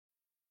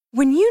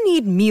When you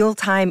need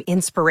mealtime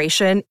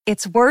inspiration,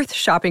 it's worth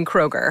shopping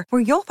Kroger,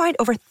 where you'll find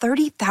over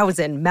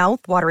 30,000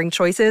 mouth-watering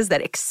choices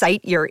that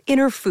excite your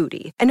inner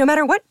foodie. And no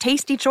matter what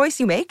tasty choice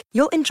you make,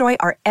 you'll enjoy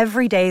our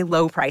everyday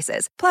low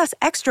prices, plus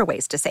extra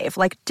ways to save,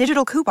 like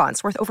digital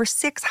coupons worth over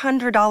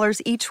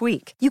 $600 each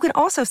week. You can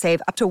also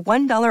save up to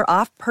 $1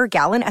 off per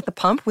gallon at the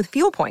pump with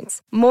fuel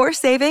points. More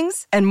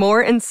savings and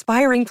more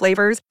inspiring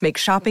flavors make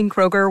shopping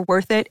Kroger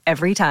worth it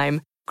every time.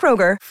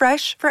 Kroger,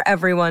 fresh for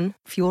everyone.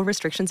 Fuel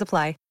restrictions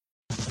apply.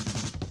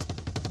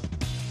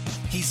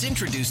 He's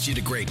introduced you to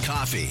great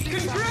coffee.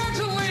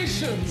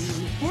 Congratulations!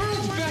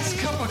 World's best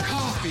cup of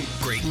coffee.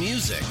 Great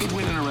music. Who'd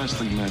win in a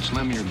wrestling match,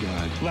 Lemmy or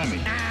God?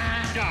 Lemmy.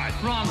 God.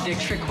 Wrong, Dick.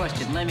 Trick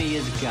question. Lemmy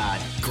is God.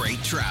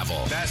 Great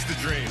travel. That's the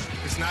dream.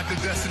 It's not the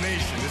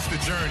destination, it's the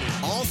journey.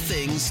 All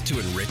things to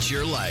enrich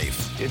your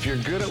life. If you're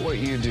good at what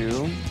you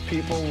do,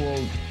 people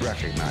will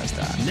recognize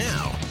that.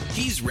 Now,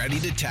 he's ready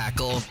to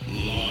tackle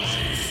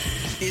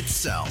life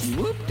itself.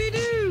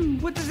 Whoop-de-doo.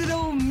 What does it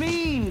all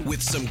mean?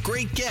 With some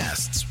great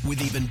guests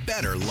with even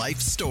better life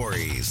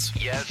stories.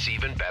 Yes,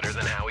 even better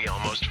than how he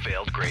almost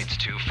failed grades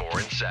 2, 4,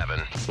 and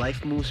 7.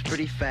 Life moves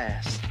pretty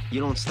fast.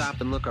 You don't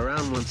stop and look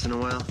around once in a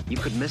while, you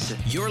could miss it.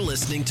 You're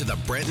listening to the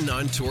Brenton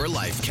on Tour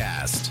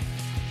Lifecast.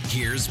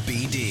 Here's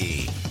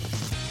BD.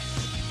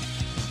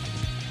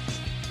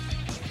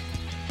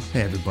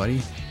 Hey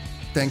everybody,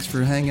 thanks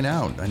for hanging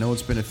out. I know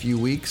it's been a few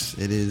weeks.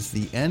 It is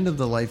the end of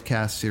the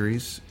Lifecast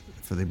series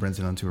for the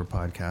Brenton on Tour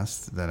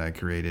podcast that I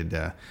created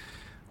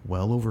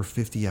well over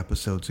 50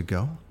 episodes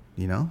ago.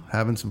 You know,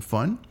 having some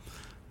fun.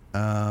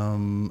 I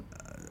mean,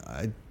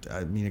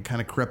 it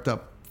kind of crept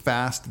up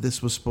fast.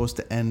 This was supposed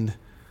to end,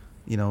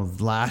 you know,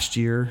 last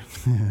year,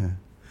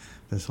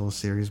 this whole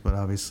series, but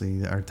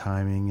obviously our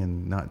timing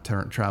and not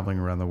traveling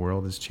around the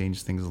world has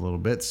changed things a little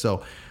bit.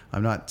 So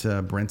I'm not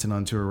Brenton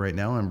on tour right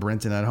now. I'm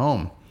Brenton at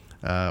home,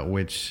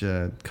 which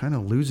kind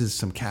of loses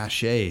some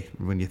cachet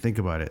when you think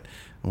about it,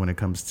 when it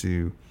comes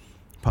to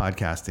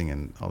podcasting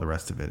and all the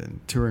rest of it, and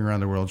touring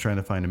around the world trying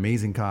to find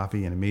amazing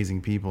coffee and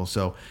amazing people.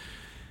 So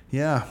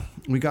yeah,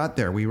 we got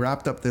there. We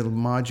wrapped up the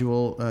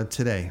module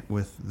today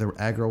with the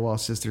Agrawal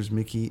sisters,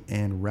 Mickey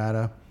and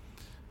Radha,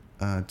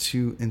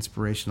 two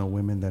inspirational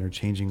women that are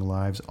changing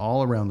lives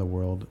all around the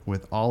world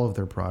with all of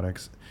their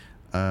products.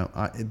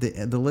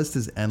 The list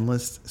is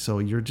endless, so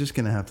you're just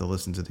going to have to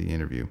listen to the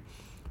interview.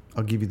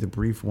 I'll give you the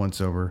brief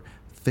once-over.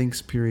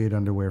 Thinks period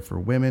underwear for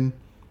women.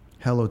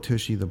 Hello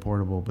Tushy, the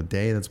portable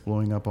bidet that's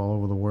blowing up all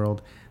over the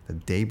world. The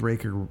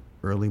Daybreaker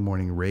early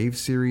morning rave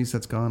series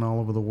that's gone all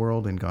over the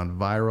world and gone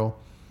viral.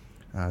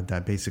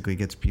 That basically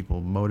gets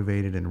people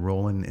motivated and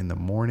rolling in the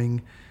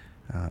morning.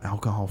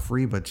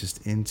 Alcohol-free, but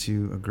just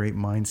into a great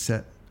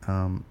mindset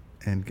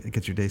and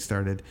get your day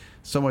started.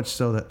 So much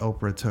so that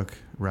Oprah took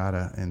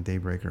Radha and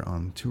Daybreaker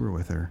on tour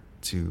with her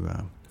to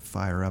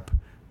fire up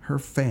her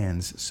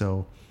fans.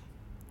 So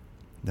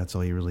that's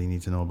all you really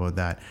need to know about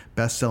that.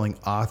 Best-selling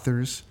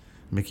authors.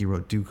 Mickey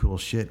wrote Do Cool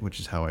Shit, which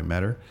is how I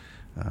met her,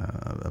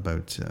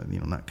 about,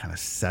 not kind of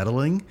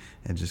settling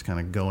and just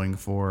kind of going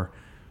for,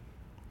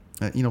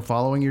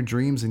 following your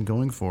dreams and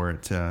going for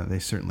it. They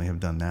certainly have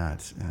done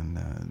that. And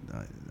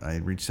I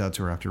reached out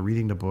to her after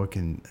reading the book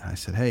and I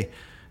said, hey,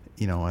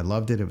 I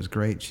loved it. It was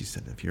great. She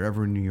said, if you're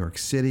ever in New York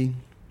City,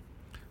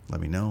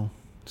 let me know.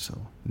 So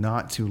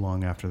not too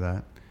long after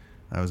that,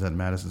 I was at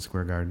Madison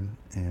Square Garden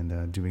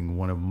and doing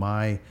one of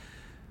my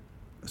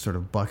sort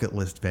of bucket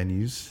list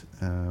venues,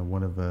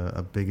 one of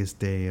a biggest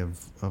day of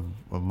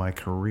my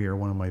career,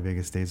 one of my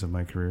biggest days of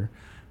my career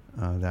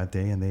that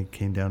day. And they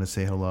came down to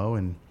say hello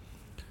and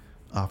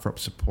offer up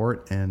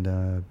support and,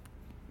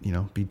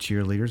 be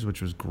cheerleaders, which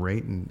was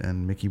great.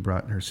 And Mickey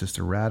brought her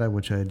sister Radha,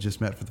 which I had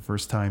just met for the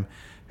first time,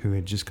 who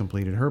had just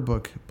completed her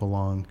book,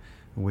 Belong,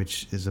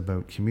 which is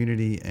about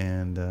community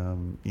and,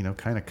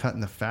 kind of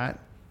cutting the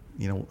fat,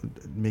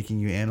 making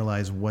you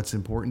analyze what's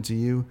important to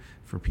you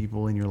for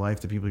people in your life,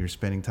 the people you're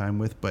spending time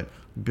with, but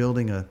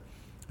building a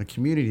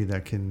community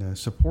that can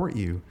support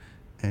you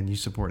and you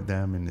support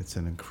them. And it's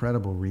an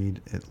incredible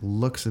read. It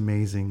looks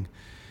amazing.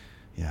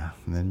 Yeah.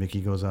 And then Mickey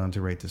goes on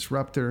to write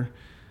Disruptor.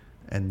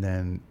 And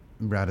then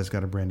Radha's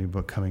got a brand new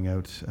book coming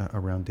out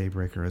around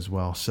Daybreaker as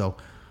well. So,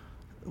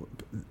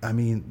 I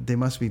mean, they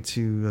must be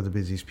two of the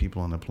busiest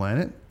people on the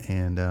planet.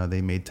 And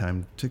they made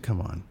time to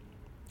come on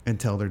and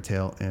tell their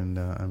tale. And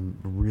I'm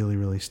really,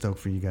 really stoked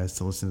for you guys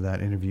to listen to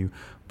that interview,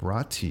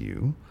 brought to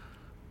you,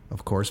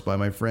 of course, by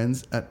my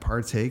friends at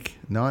Partake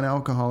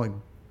Non-Alcoholic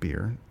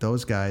Beer.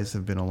 Those guys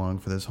have been along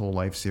for this whole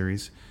life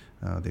series.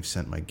 They've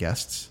sent my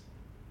guests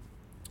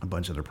a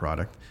bunch of their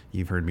product.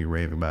 You've heard me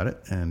rave about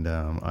it. And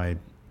I'm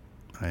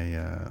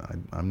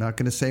not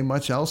going to say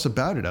much else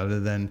about it other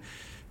than,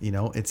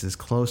 it's as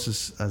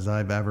close as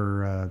I've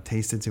ever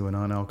tasted to a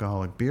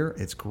non-alcoholic beer.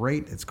 It's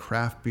great. It's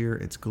craft beer.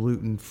 It's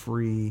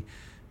gluten-free.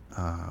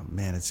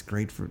 Man, it's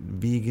great for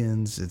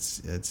vegans.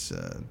 It's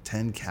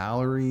 10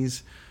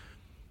 calories.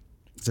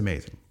 It's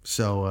amazing.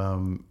 So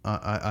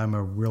I'm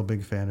a real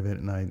big fan of it,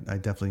 and I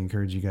definitely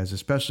encourage you guys,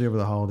 especially over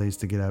the holidays,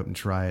 to get out and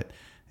try it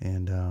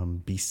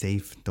and be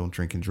safe. Don't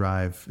drink and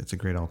drive. It's a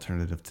great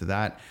alternative to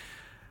that.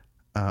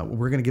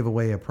 We're going to give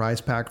away a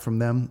prize pack from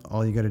them.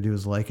 All you got to do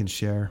is like and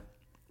share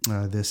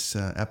this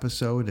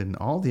episode and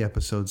all the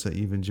episodes that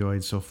you've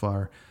enjoyed so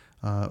far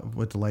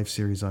with the Life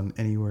series on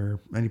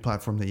any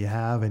platform that you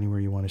have, anywhere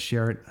you want to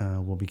share it.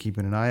 We'll be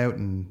keeping an eye out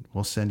and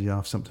we'll send you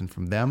off something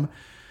from them.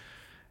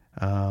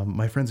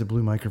 My friends at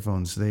Blue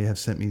Microphones, they have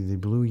sent me the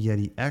Blue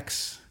Yeti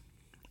X,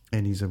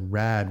 and these are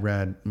rad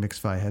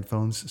MixFi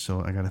headphones.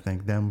 So I got to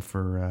thank them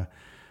for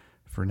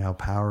now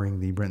powering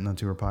the Brenton on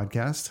Tour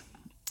podcast.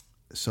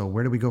 So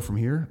where do we go from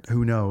here?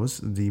 Who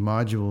knows? The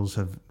modules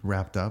have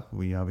wrapped up.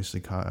 We obviously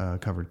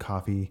covered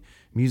coffee,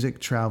 music,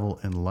 travel,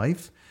 and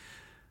life.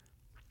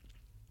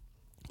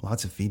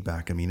 Lots of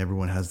feedback. I mean,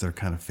 everyone has their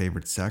kind of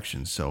favorite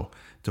section. So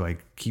do I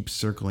keep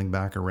circling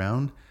back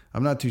around?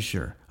 I'm not too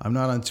sure. I'm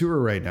not on tour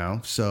right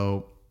now.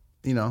 So,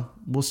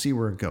 we'll see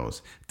where it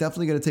goes.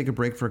 Definitely going to take a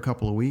break for a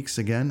couple of weeks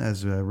again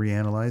as we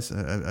reanalyze.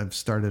 I've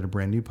started a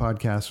brand new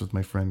podcast with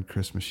my friend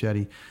Chris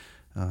Machete.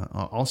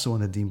 Also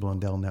on the Dean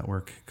Blundell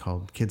network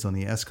called Kids on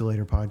the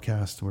Escalator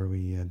podcast, where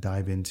we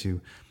dive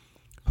into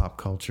pop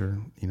culture.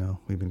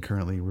 We've been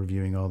currently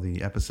reviewing all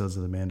the episodes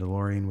of The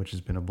Mandalorian, which has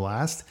been a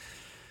blast.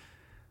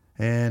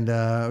 And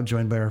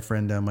joined by our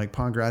friend Mike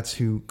Pongratz,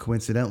 who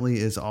coincidentally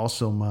is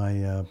also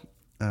my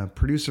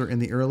producer in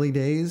the early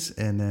days,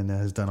 and then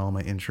has done all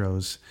my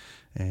intros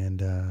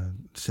and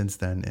since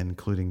then,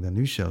 including the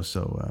new show.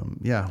 So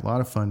a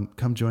lot of fun.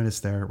 Come join us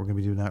there. We're going to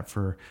be doing that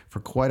for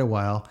quite a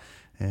while.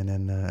 And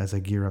then as I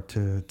gear up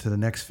to the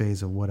next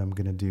phase of what I'm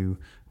going to do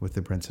with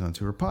the Brenton on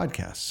Tour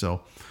podcast.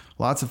 So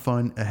lots of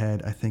fun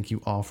ahead. I thank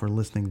you all for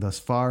listening thus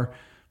far.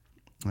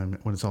 And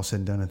when it's all said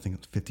and done, I think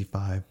it's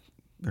 55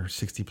 or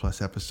 60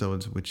 plus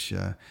episodes, which,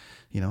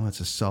 it's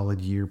a solid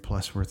year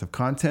plus worth of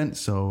content.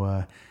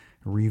 So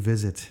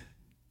revisit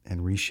and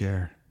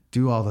reshare,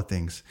 do all the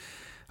things.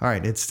 All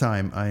right, it's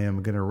time. I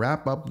am going to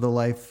wrap up the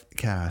Life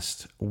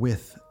cast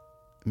with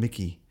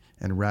Mickey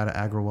and Radha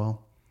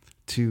Agrawal,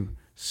 two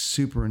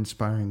super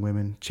inspiring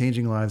women,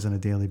 changing lives on a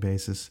daily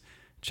basis.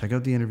 Check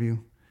out the interview,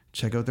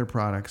 check out their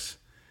products,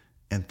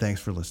 and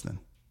thanks for listening.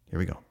 Here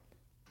we go.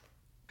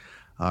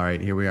 All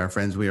right, here we are,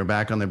 friends. We are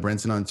back on the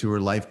Brenton on Tour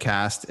Life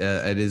cast.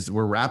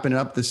 We're wrapping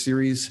up the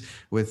series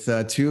with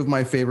two of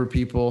my favorite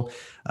people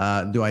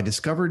who I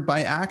discovered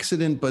by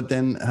accident, but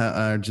then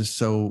are just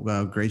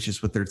so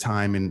gracious with their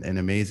time and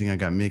amazing. I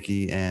got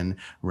Mickey and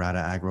Radha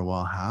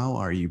Agrawal. How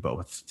are you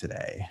both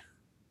today?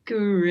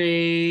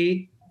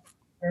 Great.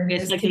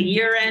 It's like a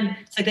year-end.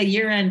 It's like a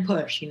year-end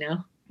push,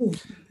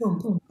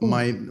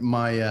 My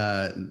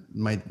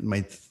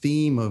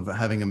theme of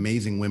having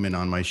amazing women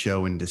on my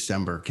show in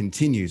December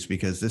continues,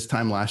 because this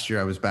time last year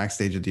I was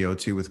backstage at the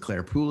O2 with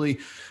Claire Pooley,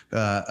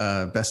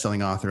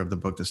 best-selling author of the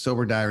book The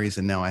Sober Diaries,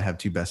 and now I have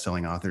two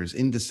best-selling authors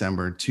in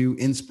December, two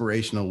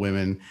inspirational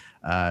women.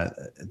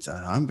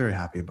 I'm very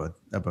happy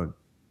about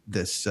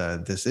this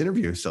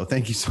interview. So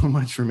thank you so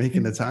much for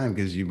making the time,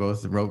 because you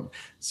both wrote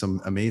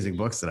some amazing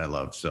books that I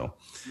love. So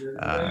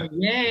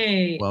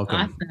yay!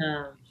 Welcome.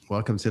 Awesome.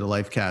 Welcome to the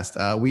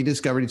Lifecast. We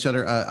discovered each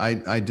other.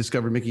 I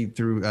discovered Mickey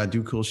through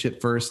Do Cool Shit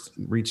first,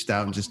 reached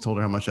out and just told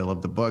her how much I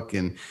loved the book.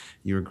 And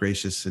you were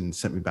gracious and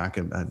sent me back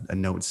a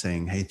note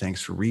saying, hey,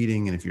 thanks for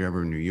reading. And if you're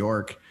ever in New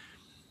York.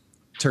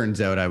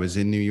 Turns out I was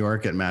in New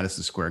York at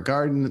Madison Square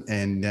Garden,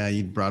 and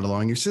you brought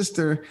along your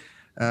sister,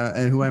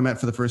 and who I met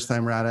for the first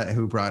time, Radha,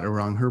 who brought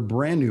along her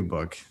brand new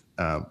book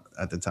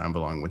at the time,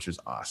 Belong, which was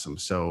awesome.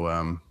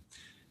 So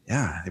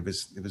it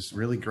was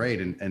really great,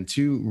 and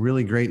two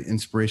really great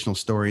inspirational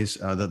stories.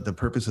 The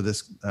purpose of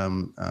this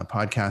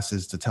podcast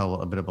is to tell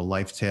a bit of a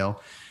life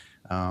tale.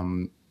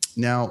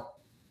 Now,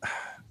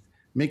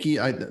 Mickey,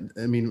 I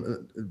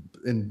mean,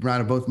 and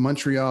Radha, both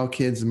Montreal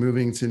kids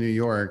moving to New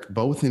York,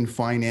 both in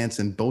finance,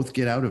 and both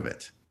get out of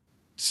it.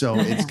 So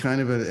it's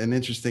kind of an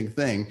interesting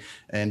thing,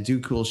 and Do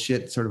Cool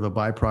Shit, sort of a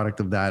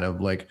byproduct of that,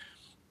 of like,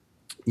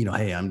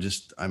 hey,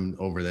 I'm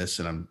over this,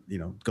 and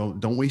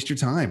don't waste your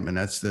time. And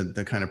that's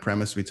the kind of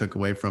premise we took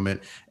away from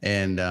it.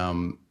 And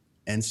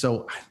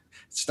so,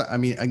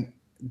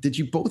 did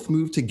you both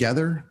move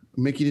together?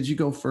 Mickey, did you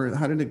go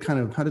how did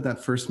that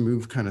first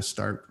move kind of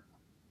start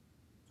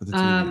for the two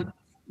of you?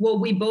 Well,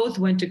 we both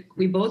went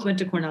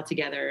to Cornell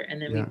together,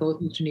 and then we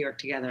both moved to New York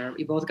together.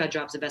 We both got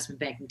jobs in investment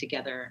banking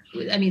together.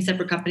 I mean,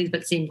 separate companies,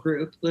 but same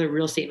group,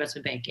 real estate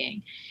investment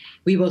banking.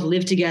 We both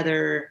lived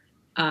together.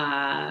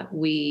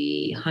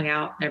 We hung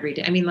out every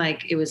day. I mean,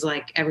 it was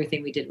like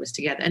everything we did was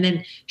together. And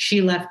then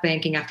she left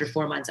banking after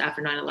 4 months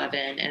after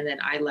 9/11. And then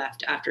I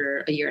left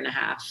after a year and a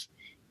half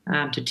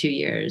to 2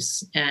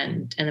 years.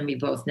 And then we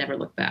both never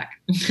looked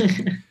back.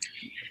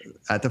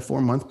 At the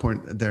 4 month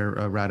point there,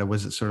 Radha,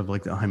 was it sort of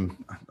like,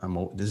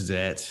 this is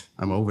it,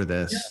 I'm over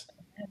this?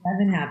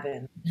 9/11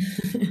 happened.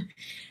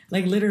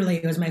 Literally,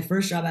 it was my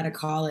first job out of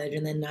college,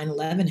 and then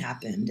 9/11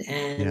 happened.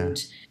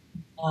 And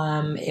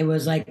it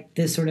was like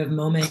this sort of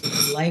moment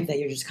in life that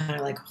you're just kind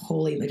of like,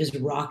 holy, it just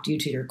rocked you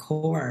to your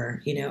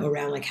core,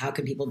 around like, how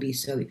can people be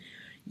so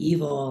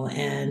evil?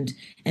 And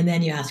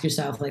then you ask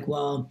yourself, like,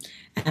 well,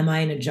 am I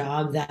in a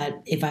job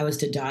that if I was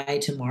to die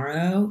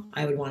tomorrow,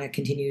 I would want to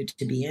continue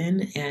to be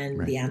in?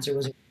 And the answer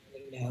was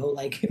know,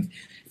 like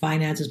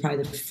finance is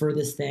probably the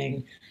furthest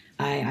thing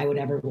I would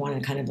ever want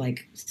to kind of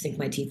like sink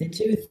my teeth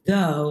into.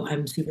 Though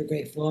I'm super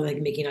grateful.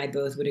 Like Mickey and I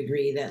both would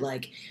agree that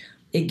like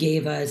it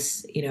gave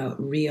us, you know,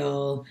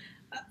 real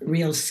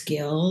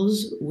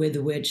skills with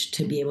which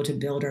to be able to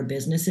build our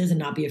businesses and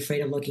not be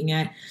afraid of looking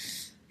at,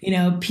 you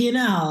know,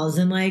 P&Ls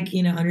and like,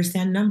 you know,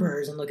 understand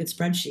numbers and look at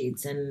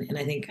spreadsheets. And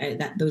I think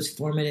that those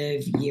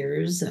formative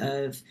years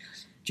of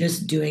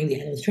just doing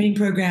the analyst training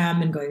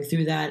program and going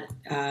through that,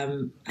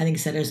 I think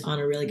set us on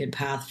a really good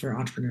path for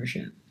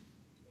entrepreneurship.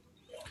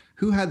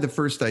 Who had the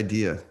first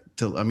idea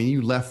I mean,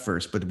 you left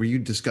first, but were you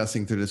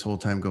discussing through this whole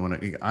time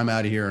going, I'm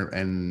out of here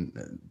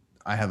and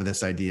I have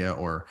this idea,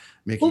 or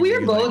Mickey? Well, we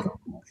were both.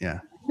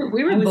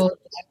 We were both.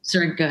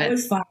 Sorry, go ahead. It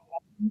was fine.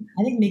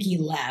 I think Mickey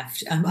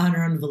left on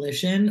her own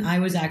volition. I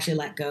was actually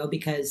let go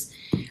because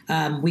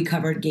we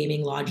covered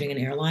gaming, lodging, and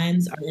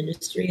airlines, our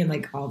industry, and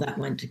like all that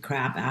went to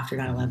crap after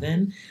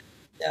 9/11.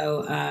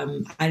 So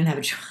I didn't have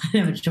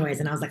a choice,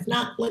 and I was like,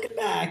 not looking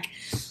back.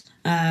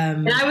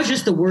 And I was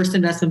just the worst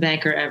investment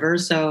banker ever.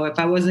 So if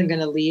I wasn't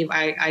going to leave,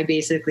 I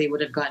basically would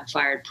have gotten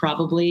fired,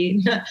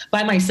 probably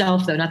by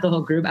myself, though, not the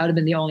whole group. I would have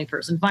been the only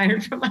person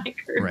fired from my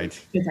group,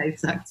 right? Because I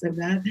sucked so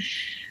bad.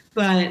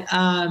 But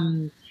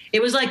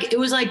it was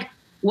like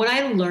what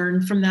I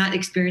learned from that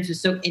experience was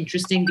so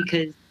interesting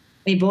because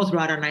I mean, both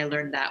Rada and I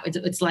learned that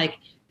it's like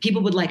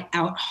people would like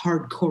out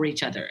hardcore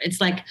each other. It's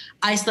like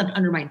I slept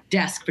under my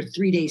desk for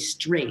 3 days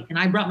straight and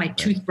I brought my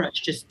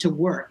toothbrush just to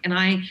work. And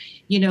I,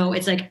 you know,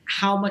 it's like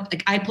how much,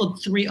 like I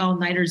pulled 3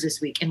 all-nighters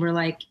this week and we're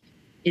like,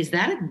 is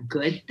that a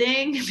good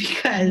thing?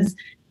 Because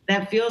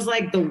that feels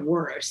like the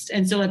worst.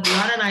 And so like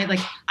Rada and I, like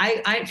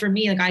I for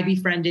me, like I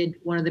befriended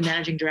one of the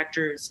managing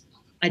directors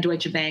at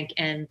Deutsche Bank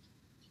and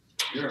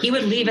he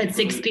would leave at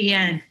 6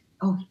 p.m.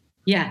 Oh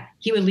yeah.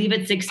 He would leave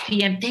at 6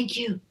 p.m. Thank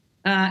you.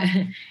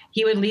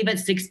 He would leave at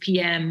 6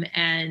 p.m.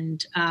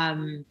 and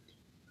then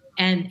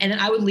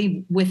I would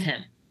leave with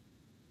him.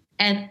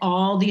 And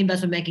all the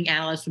investment banking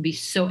analysts would be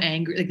so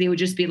angry. Like they would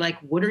just be like,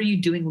 what are you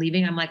doing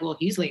leaving? I'm like, well,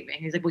 he's leaving.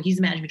 He's like, well, he's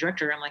the managing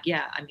director. I'm like,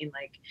 yeah, I mean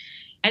like,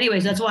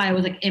 anyways, that's why I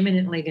was like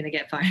imminently going to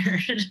get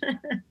fired.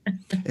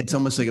 It's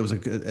almost like it was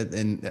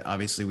and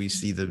obviously we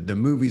see the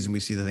movies and we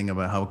see the thing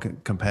about how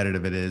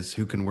competitive it is,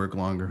 who can work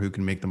longer, who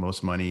can make the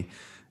most money.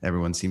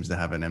 Everyone seems to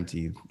have an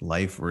empty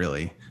life,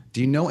 really.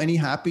 Do you know any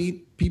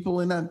happy people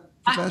in that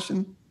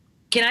profession?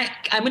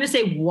 I'm going to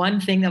say one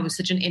thing that was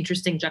such an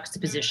interesting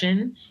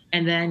juxtaposition,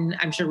 and then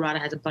I'm sure Rada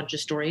has a bunch of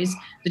stories.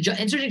 The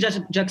interesting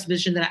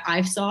juxtaposition that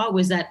I saw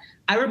was that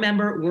I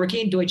remember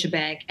working in Deutsche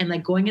Bank and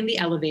like going in the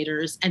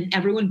elevators and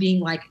everyone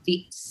being like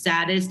the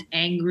saddest,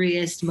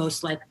 angriest,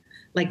 most like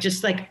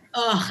just like,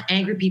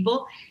 angry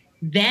people.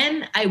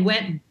 Then I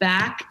went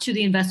back to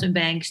the investment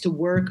banks to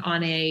work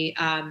on a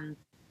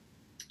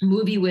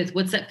movie with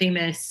what's that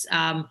famous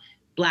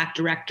Black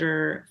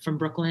director from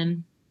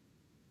Brooklyn?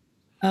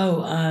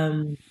 Oh,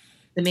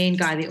 the main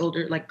guy, the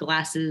older, like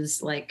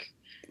glasses, like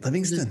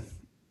Livingston.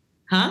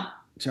 Huh?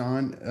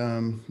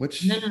 John,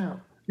 which? No.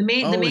 The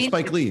main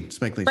Spike Lee.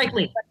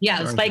 Yeah,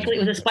 it was Spike Lee. It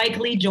was a Spike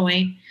Lee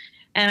joint,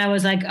 and I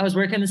was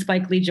working the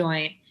Spike Lee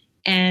joint,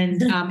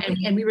 and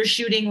and we were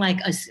shooting like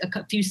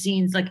a few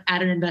scenes like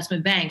at an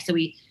investment bank. So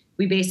we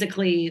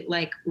basically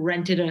like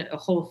rented a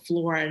whole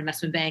floor at an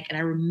investment bank, and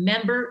I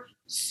remember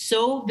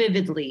so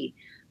vividly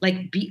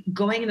like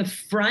going in the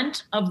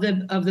front of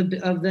the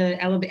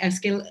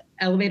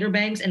elevator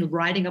banks and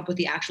riding up with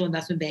the actual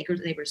investment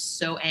bankers. And they were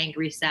so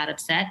angry, sad,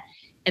 upset.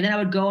 And then I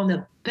would go in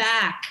the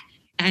back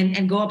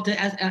and go up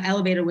the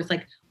elevator with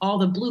like all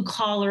the blue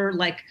collar,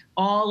 like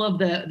all of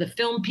the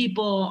film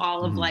people,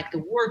 all of like the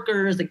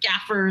workers, the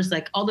gaffers,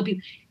 like all the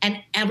people, and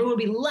everyone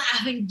would be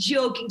laughing,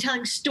 joking,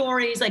 telling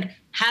stories, like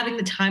having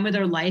the time of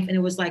their life. And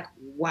it was like,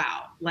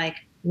 wow, like,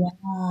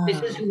 wow.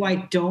 This is who I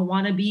don't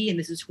want to be, and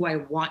this is who I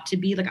want to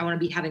be. Like I want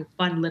to be having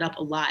fun, lit up,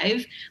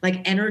 alive.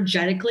 Like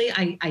energetically,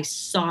 I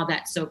saw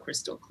that so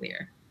crystal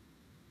clear.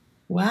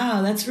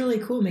 Wow, that's really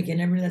cool, Mickey. I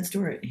never knew that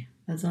story.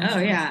 That's awesome. Oh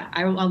yeah,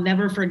 I'll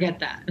never forget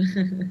that.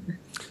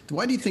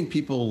 Why do you think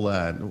people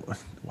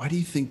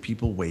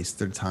waste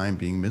their time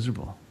being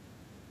miserable?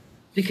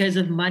 Because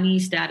of money,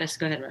 status.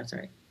 Go ahead, Rob.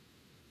 Sorry.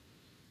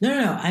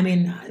 No. I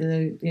mean,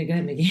 go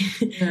ahead, Mickey.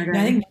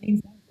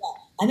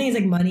 I think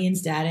it's like money and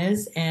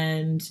status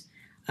and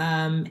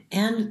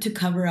to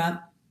cover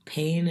up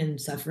pain and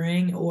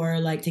suffering, or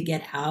like to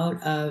get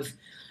out of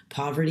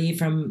poverty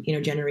from, you know,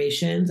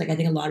 generations. Like I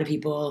think a lot of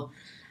people,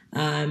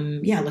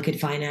 look at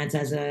finance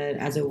as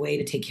a way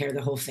to take care of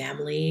the whole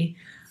family.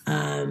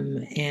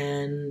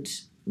 And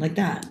like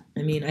that.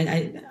 I mean,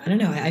 I don't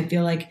know. I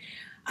feel like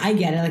I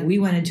get it. Like we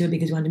went into it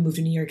because we wanted to move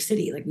to New York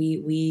City. Like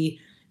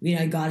we you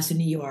know, it got us to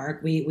New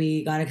York.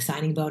 We got a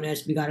signing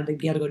bonus. We got to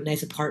be able to go to a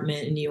nice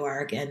apartment in New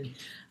York. And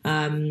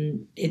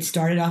it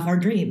started off our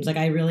dreams. Like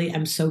I really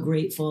am so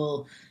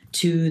grateful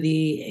to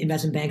the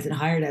investment banks that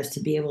hired us to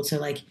be able to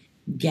like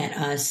get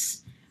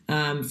us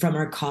from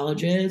our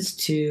colleges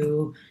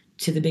to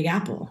the Big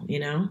Apple, you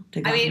know?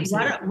 I mean,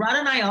 Rada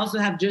and I also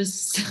have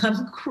just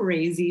some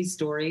crazy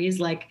stories.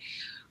 Like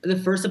the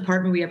first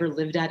apartment we ever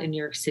lived at in New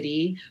York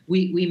City,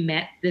 we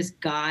met this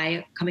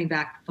guy coming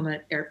back from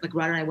like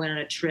Rod and I went on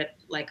a trip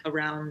like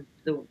around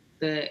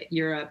the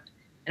Europe,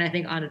 and I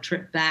think on a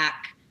trip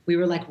back we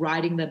were like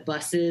riding the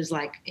buses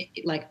like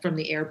from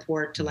the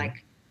airport to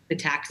like the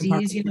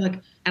taxis, you know,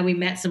 like, and we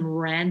met some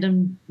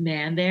random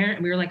man there,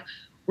 and we were like,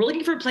 we're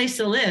looking for a place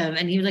to live,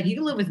 and he was like, you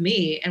can live with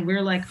me, and we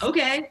were like,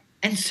 okay,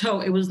 and so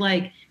it was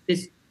like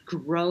this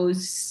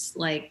gross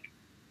like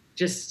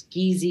just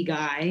skeezy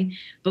guy,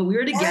 but we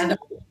were together.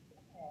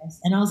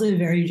 And also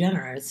very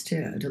generous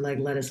too, to like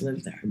let us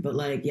live there. But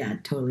like, yeah,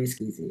 totally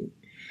skeezy.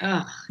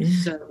 Oh,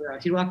 so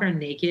gross. You'd walk around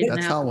naked.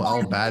 That's how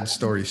all bad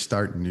stories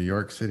start in New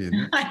York City, isn't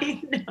it?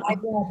 I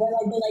know. But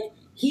like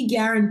he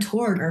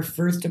guarantored our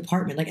first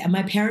apartment. Like, and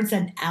my parents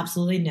said,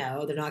 absolutely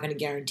no, they're not going to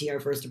guarantee our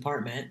first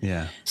apartment.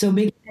 Yeah. So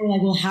like,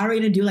 well, how are we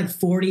going to do like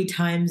 40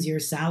 times your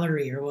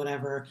salary or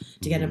whatever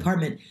to get an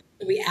apartment?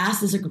 So we asked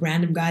this like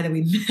random guy that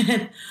we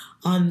met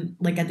on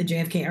like at the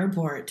JFK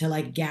airport to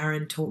like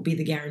be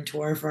the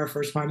guarantor for our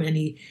first apartment, and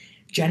he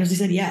generously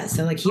said yes.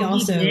 So like he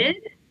also did?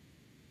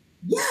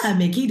 Yeah,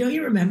 Mickey, don't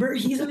you remember?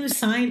 He's the one who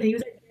signed. He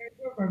was like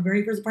guarantor for our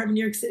very first apartment in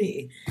New York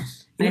City.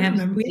 I have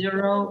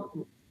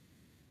zero.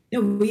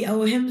 No, we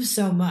owe him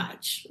so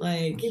much.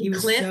 Like he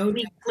was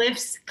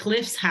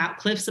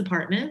Cliff's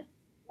apartment.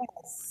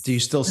 Yes. Do you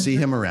still see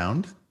him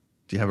around?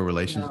 Do you have a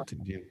relationship?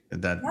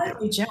 No.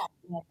 Reach out.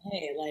 Like,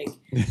 hey, like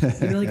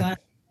you really got.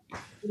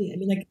 I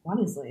mean, like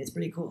honestly, it's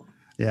pretty cool.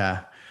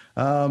 Yeah.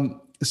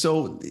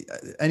 So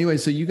anyway,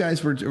 so you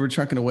guys were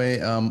trucking away.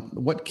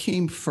 What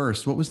came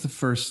first? What was the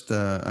first?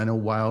 I know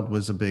Wild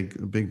was a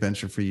big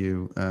venture for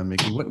you,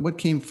 Mickey. What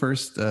came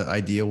first,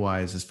 idea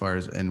wise, as far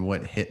as, and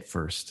what hit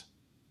first?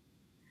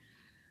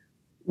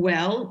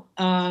 Well,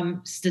 I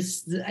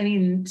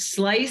mean,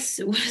 Slice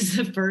was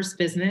the first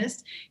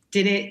business.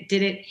 Did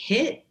it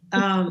hit?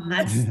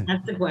 That's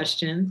the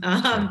question.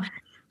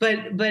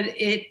 But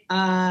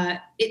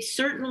it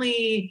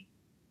certainly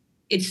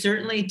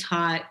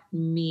taught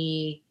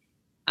me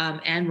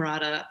and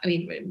Rada. I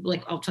mean,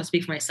 like I'll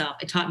speak for myself.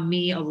 It taught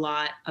me a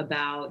lot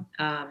about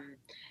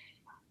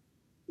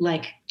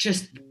like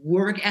just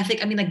work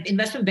ethic. I mean, like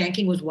investment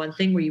banking was one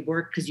thing where you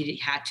work because you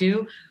had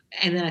to,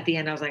 and then at the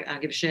end I was like, I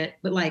don't give a shit.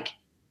 But like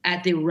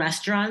at the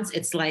restaurants,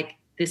 it's like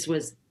this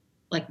was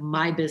like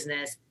my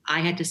business.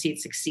 I had to see it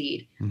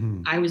succeed.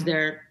 Mm-hmm. I was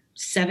there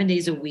 7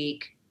 days a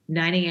week,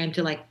 9 a.m.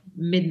 to like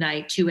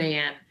midnight, 2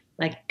 a.m.,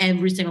 like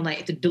every single night.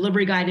 If the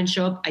delivery guy didn't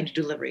show up, I did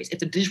deliveries. If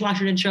the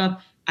dishwasher didn't show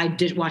up, I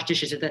did wash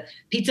dishes. If the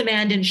pizza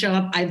man didn't show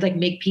up, I'd like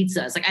make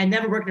pizzas. Like I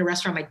never worked in a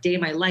restaurant my day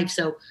of my life.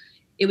 So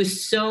it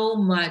was so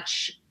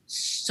much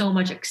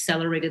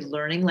accelerated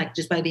learning, like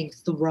just by being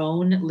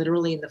thrown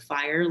literally in the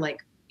fire, like,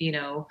 you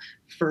know,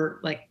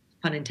 for like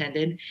pun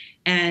intended,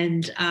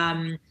 and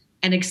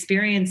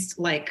experienced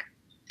like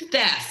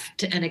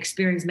theft, and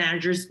experienced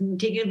managers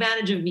taking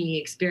advantage of me,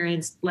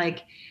 experienced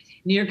like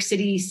New York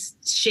City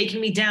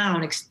shaking me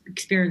down,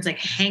 experience like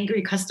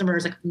hangry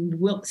customers, like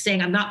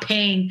saying I'm not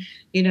paying,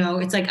 you know,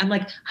 it's like, I'm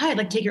like, hi, I'd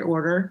like to take your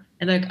order.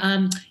 And they're like,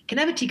 can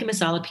I have a tikka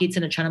masala pizza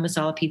and a chana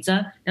masala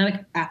pizza? And I'm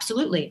like,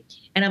 absolutely.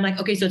 And I'm like,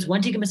 okay, so it's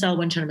one tikka masala,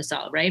 one chana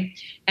masala, right?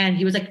 And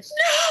he was like,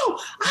 no,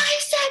 I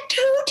said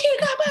 2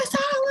 tikka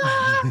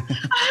masala.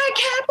 I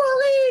can't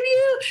believe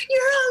you.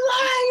 You're a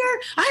liar.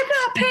 I'm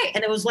not paying.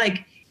 And it was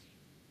like,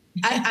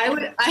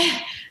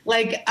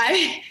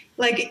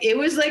 it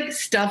was like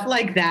stuff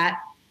like that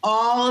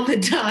all the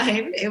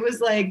time. It was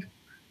like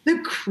the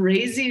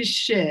craziest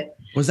shit.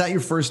 Was that your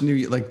first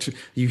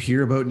you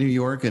hear about New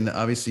York, and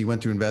obviously you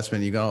went through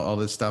investment, you got all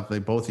this stuff,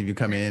 like both of you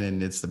come in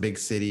and it's the big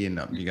city and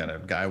you got a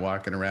guy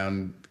walking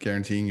around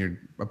guaranteeing your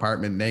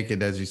apartment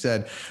naked, as you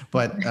said.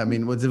 But I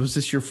mean, was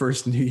this your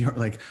first New York?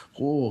 Like,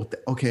 oh,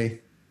 okay.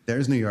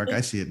 There's New York.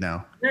 I see it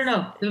now.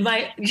 No.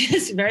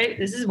 This is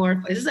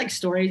like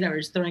stories that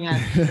we're just throwing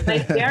out. My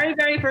very,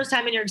 very first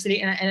time in New York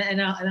City,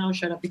 and I'll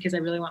shut up because I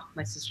really want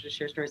my sister to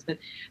share stories. But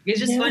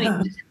it's just funny.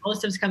 All this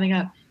stuff's coming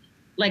up.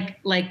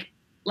 Like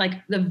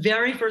the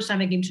very first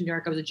time I came to New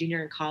York, I was a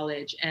junior in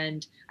college,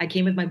 and I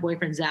came with my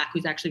boyfriend Zach,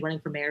 who's actually running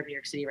for mayor of New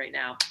York City right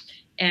now,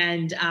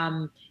 and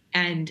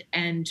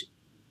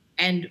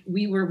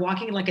we were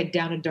walking like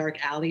down a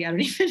dark alley. I don't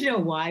even know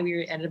why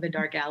we ended up in a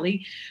dark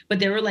alley, but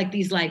there were like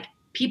these like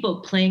people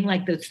playing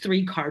like those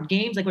 3 card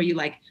games, like where you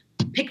like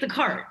pick the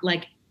card,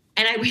 like,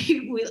 and I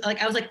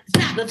was like,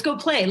 Zach, let's go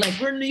play. Like,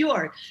 we're in New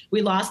York.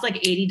 We lost like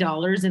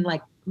 $80 in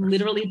like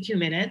literally 2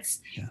 minutes.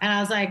 Yeah. And I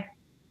was like,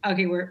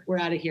 okay, we're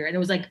out of here. And it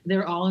was like, they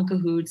were all in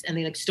cahoots and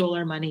they like stole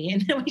our money.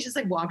 And then we just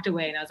like walked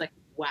away. And I was like,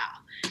 wow,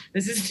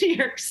 this is New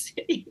York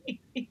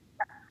City.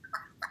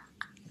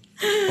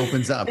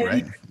 Opens up,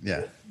 right?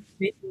 Yeah.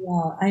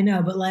 Yeah, I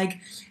know. But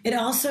like, it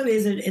also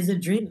is a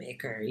dream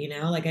maker, you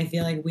know, like I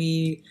feel like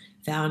we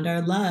found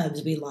our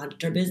loves, we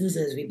launched our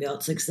businesses, we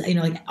built success, you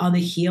know, like on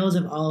the heels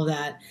of all of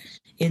that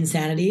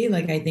insanity.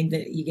 Like I think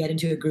that you get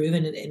into a groove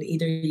and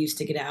either you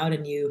stick it out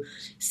and you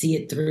see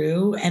it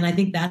through. And I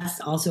think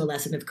that's also a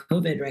lesson of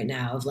COVID right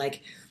now, of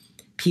like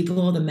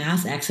people, the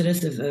mass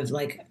exodus of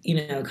like,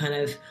 you know, kind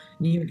of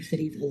New York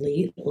City's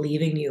elite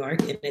leaving New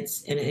York in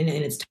its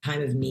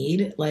time of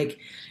need. Like,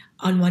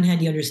 on one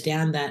hand, you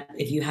understand that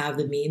if you have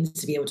the means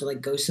to be able to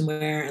like go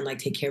somewhere and like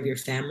take care of your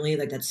family,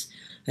 like that's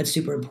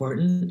super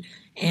important.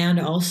 And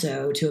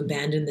also to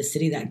abandon the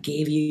city that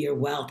gave you your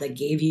wealth, that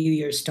gave you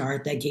your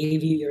start, that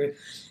gave you your,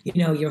 you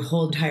know, your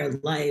whole entire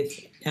life.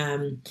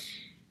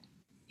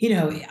 You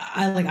know,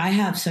 I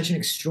have such an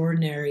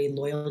extraordinary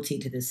loyalty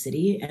to this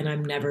city, and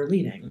I'm never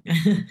leaving.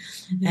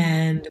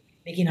 And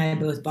Mickey and I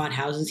both bought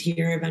houses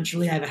here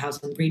eventually. I have a house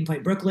in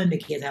Greenpoint, Brooklyn.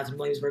 Mickey has a house in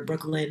Williamsburg,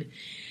 Brooklyn.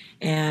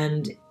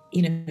 And,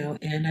 you know,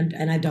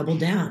 and I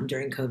doubled down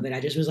during COVID. I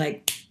just was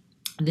like,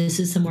 this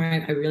is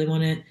somewhere I really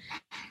want to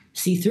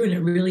see through. And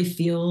it really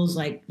feels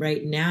like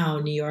right now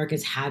New York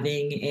is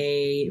having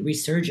a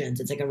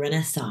resurgence. It's like a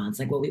renaissance,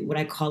 like what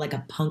I call like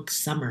a punk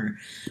summer,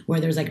 where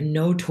there's like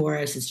no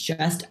tourists. It's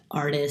just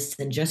artists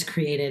and just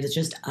creatives. It's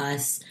just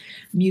us.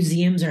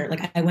 Museums are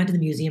like, I went to the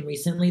museum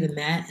recently, the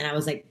Met, and I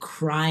was like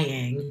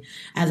crying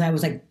as I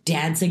was like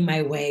dancing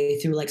my way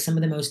through like some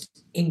of the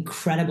most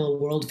incredible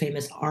world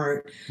famous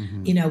art,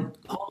 you know,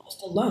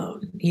 almost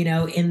alone, you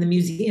know, in the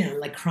museum,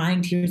 like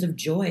crying tears of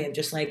joy of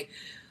just like,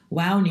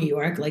 wow, New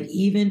York, like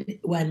even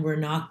when we're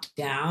knocked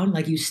down,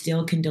 like you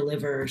still can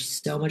deliver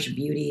so much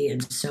beauty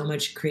and so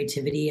much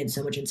creativity and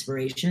so much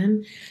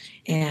inspiration.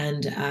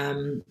 And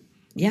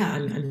yeah,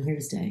 I'm here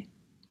to stay.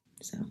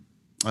 So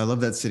I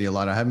love that city a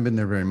lot. I haven't been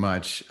there very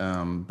much,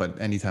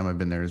 but anytime I've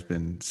been there has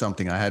been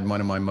something. I had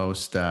one of my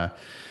most,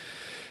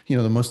 you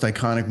know, the most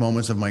iconic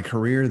moments of my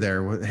career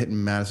there,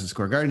 hitting Madison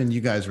Square Garden, and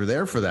you guys were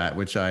there for that,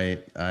 which I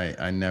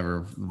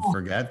never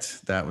forget.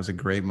 That was a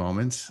great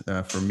moment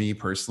for me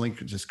personally,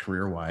 just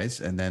career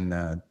wise, and then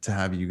to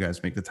have you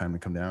guys make the time to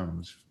come down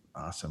was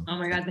awesome. Oh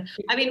my God!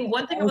 I mean,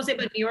 one thing I will say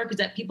about New York is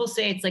that people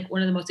say it's like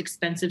one of the most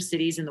expensive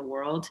cities in the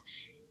world,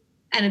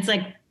 and it's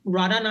like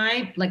Radha and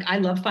I, like, I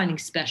love finding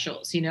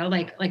specials, you know,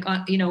 like,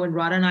 you know, when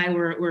Radha and I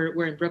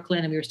were in Brooklyn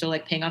and we were still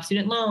like paying off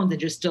student loans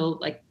and just still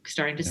like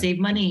starting to save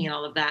money and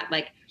all of that,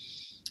 like.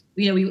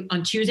 You know, we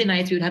on Tuesday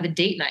nights we would have a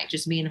date night,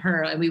 just me and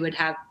her, and we would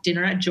have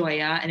dinner at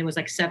Joya, and it was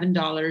like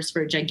 $7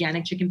 for a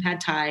gigantic chicken pad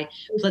thai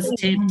plus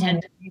 10.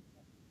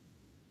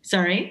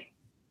 Sorry?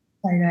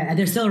 Sorry,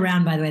 they're still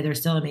around, by the way. They're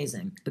still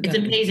amazing. It's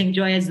amazing.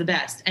 Joya is the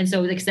best, and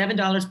so like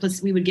 $7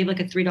 plus we would give like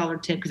a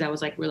 $3 tip because I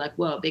was like, we're like,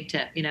 whoa, big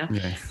tip, you know,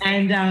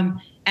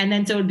 and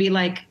then so it would be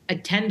like a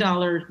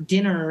 $10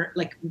 dinner.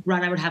 Like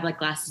Ron, I would have like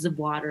glasses of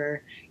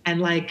water and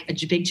like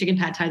a big chicken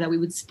pad thai that we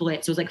would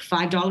split. So it was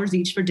like $5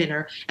 each for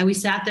dinner. And we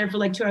sat there for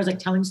like 2 hours, like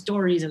telling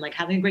stories and like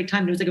having a great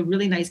time. It was like a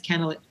really nice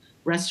candlelit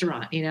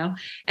restaurant, you know?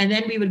 And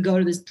then we would go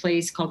to this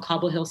place called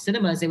Cobble Hill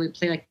Cinemas. They would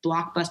play like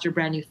blockbuster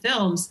brand new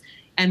films.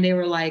 And they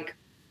were like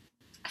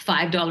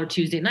 $5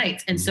 Tuesday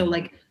nights. And so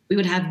like we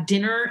would have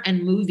dinner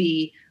and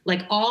movie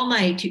like all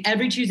night,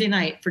 every Tuesday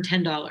night for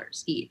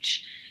 $10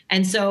 each.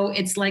 And so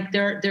it's like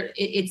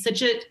it's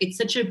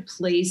such a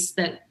place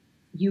that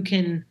you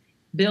can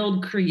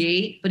build,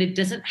 create, but it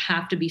doesn't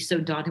have to be so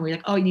daunting where you're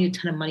like, oh, you need a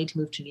ton of money to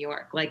move to New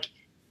York. Like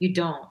you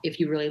don't, if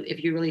you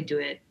really do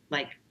it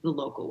like the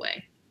local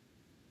way.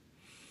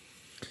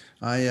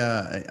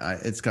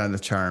 It's got a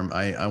charm.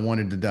 I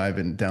wanted to dive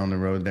in down the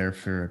road there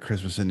for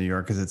Christmas in New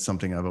York because it's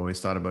something I've always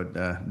thought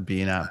about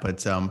being at.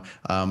 But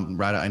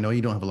Radha, I know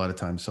you don't have a lot of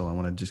time, so I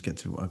want to just get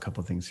to a couple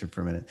of things here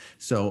for a minute.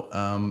 So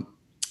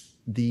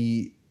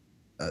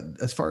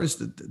as far as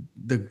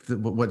the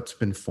what's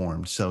been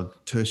formed, so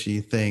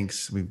Tushy,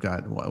 thanks. We've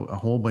got a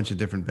whole bunch of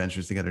different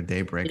ventures together.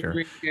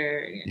 Daybreaker,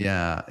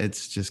 yeah,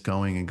 it's just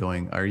going and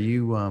going. Are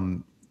you?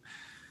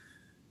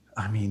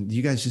 I mean,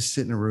 you guys just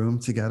sit in a room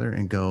together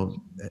and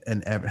go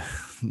and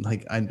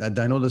like I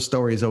know the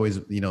story is always,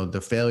 you know,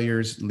 the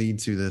failures lead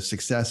to the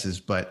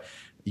successes, but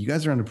you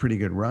guys are on a pretty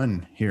good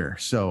run here.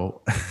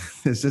 So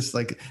it's just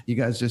like you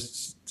guys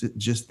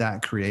just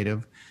that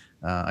creative.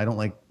 I don't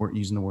like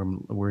using the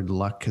word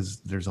luck because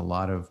there's a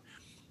lot of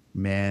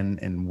man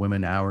and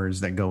women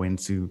hours that go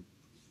into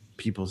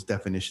people's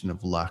definition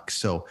of luck.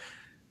 So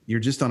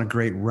you're just on a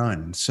great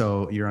run.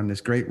 So you're on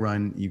this great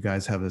run. You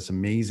guys have this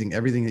amazing,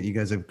 everything that you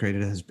guys have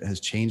created has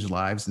changed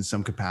lives in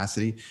some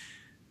capacity.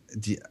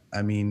 Do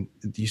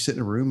you sit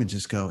in a room and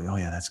just go, oh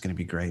yeah, that's going to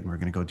be great. And we're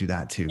going to go do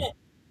that too.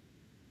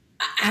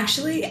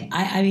 Actually,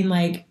 I mean,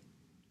 like,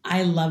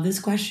 I love this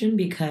question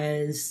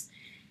because,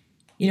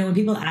 you know, when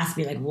people ask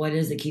me, like, what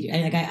is the key to,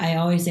 like, I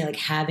always say, like,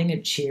 having a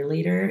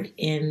cheerleader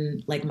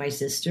in, like, my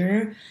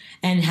sister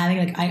and having,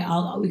 like,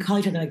 we call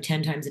each other, like,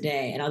 10 times a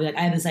day. And I'll be like,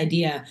 I have this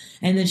idea.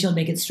 And then she'll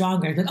make it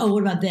stronger. I'm like, oh,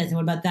 what about this? And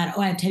what about that?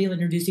 Oh, I have 10 people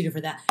to introduce you to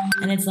for that.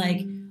 And it's like,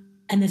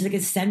 and there's, like, a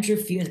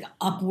centrifuge, like,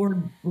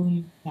 upward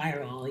boom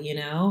spiral, you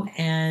know?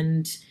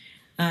 And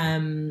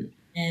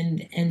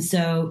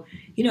so,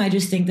 you know, I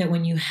just think that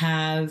when you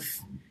have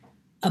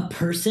a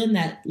person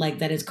that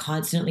is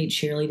constantly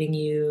cheerleading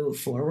you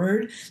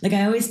forward. Like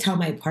I always tell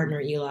my partner,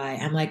 Eli,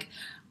 I'm like,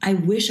 I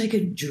wish I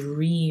could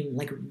dream,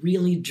 like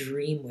really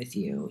dream with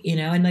you, you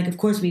know? And like, of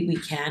course we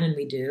can and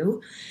we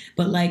do,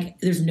 but like,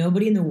 there's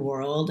nobody in the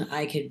world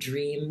I could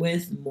dream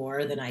with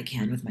more than I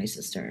can with my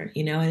sister,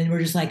 you know? And we're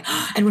just like,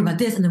 oh, and what about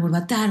this? And then what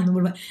about that? And then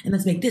what about, and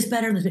let's make this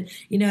better. And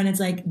you know, and it's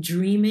like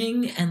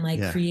dreaming and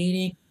like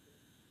creating,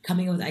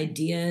 coming up with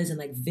ideas and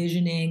like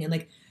visioning and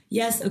like,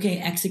 yes, okay,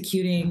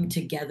 executing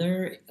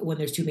together when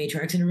there's two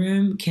matriarchs in a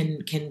room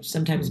can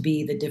sometimes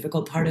be the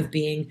difficult part of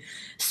being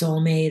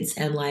soulmates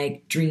and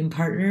like dream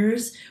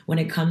partners. When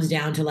it comes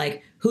down to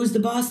like, who's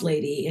the boss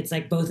lady? It's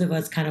like both of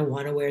us kind of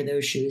want to wear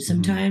those shoes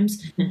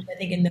sometimes. Mm-hmm. I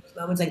think in those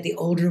moments, like the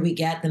older we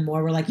get, the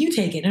more we're like, you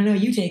take it. No,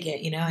 you take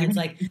it. You know, and it's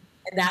like,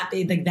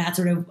 and that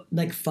sort of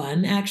like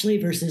fun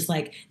actually versus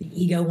like the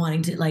ego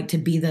wanting to like to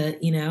be the,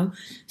 you know.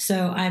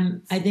 So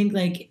I think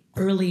like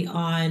early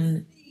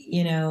on,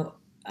 you know,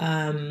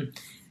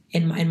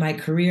 in my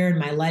career, in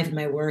my life, in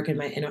my work,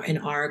 in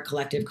our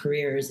collective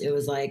careers, it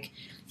was like,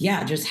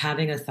 yeah, just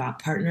having a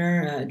thought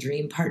partner, a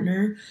dream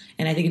partner.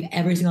 And I think if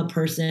every single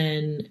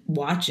person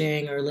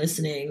watching or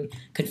listening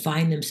could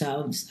find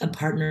themselves a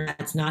partner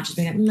that's not just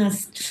being like,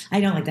 I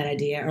don't like that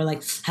idea, or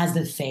like has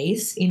the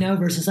face, you know,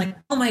 versus like,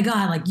 oh my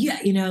God, like, yeah,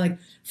 you know, like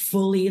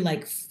fully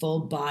like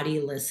full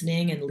body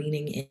listening and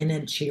leaning in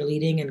and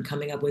cheerleading and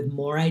coming up with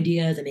more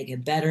ideas and making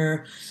it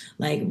better,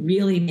 like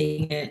really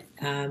making it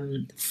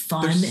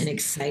fun and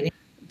exciting.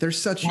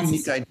 There's such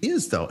unique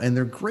ideas though, and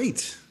they're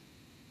great.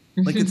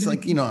 Like, it's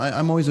like, you know,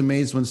 I'm always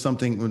amazed when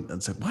something,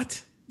 it's like,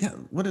 what? Yeah.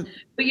 What?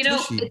 But you know,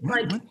 it's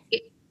what? Like,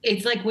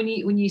 it's like when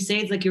you say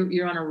it's like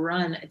you're on a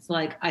run, it's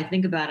like, I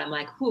think about it, I'm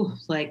like, whew,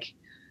 like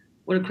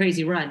what a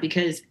crazy run,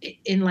 because it's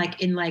in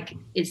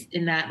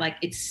that, like,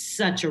 it's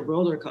such a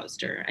roller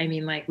coaster. I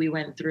mean, like we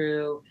went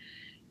through,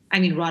 I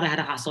mean, Radha had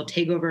a hostile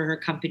takeover her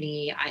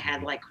company. I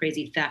had like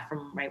crazy theft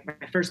from my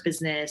first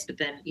business, but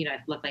then, you know,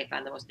 luckily I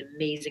found the most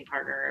amazing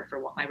partner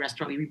for my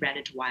restaurant. We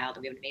rebranded to Wild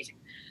and we have an amazing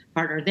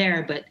partner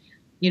there. But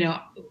you know,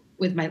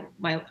 with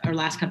our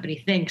last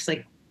company, Thinks,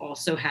 like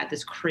also had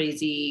this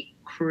crazy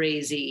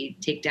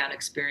takedown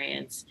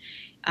experience.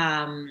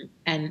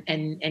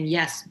 And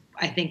yes,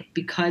 I think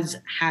because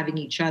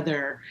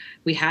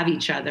we have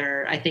each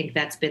other, I think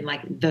that's been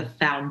like the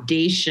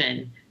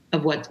foundation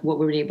of what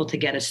we're able to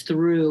get us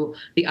through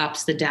the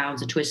ups, the downs,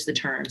 the twists, the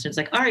turns. And it's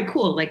like, all right,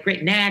 cool. Like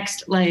great.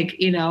 Next, like,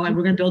 you know, and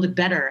we're going to build it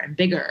better and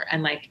bigger.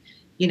 And like,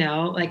 you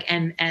know, like,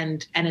 and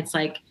it's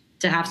like,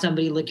 to have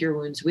somebody lick your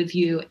wounds with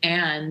you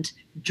and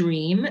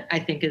dream, I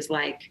think is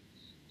like,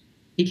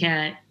 you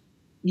can't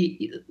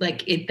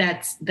like it.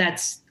 I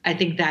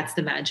think that's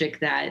the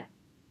magic that,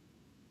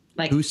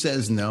 like, who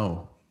says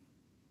no?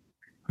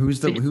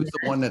 Who's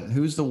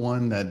the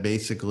one that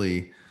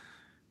basically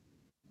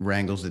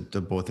wrangles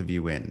the both of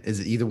you in? Is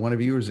it either one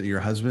of you, or is it your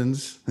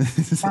husbands?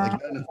 Like,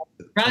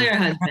 probably our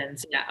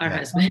husbands. Yeah, our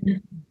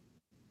husbands.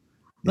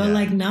 But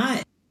like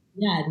not.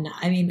 Yeah, no,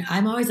 I mean,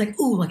 I'm always like,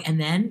 ooh, like, and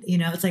then, you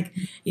know, it's like,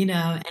 you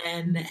know,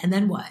 and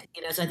then what,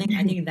 you know? So I think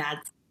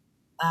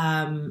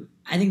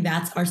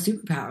that's our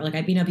superpower.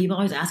 Like, you know, people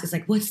always ask us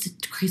like, what's the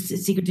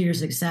secret to your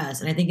success?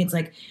 And I think it's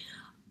like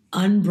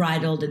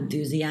unbridled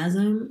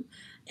enthusiasm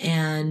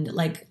and and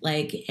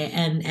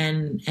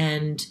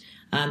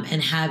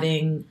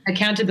having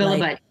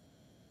accountability. Like,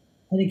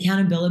 an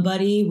accountability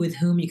buddy with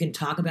whom you can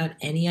talk about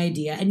any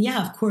idea. And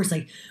yeah, of course,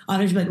 like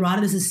others will be like, Radha,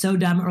 this is so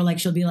dumb. Or like,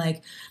 she'll be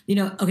like, you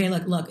know, okay,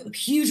 look,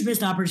 huge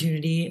missed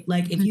opportunity.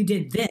 Like if you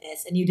did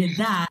this and you did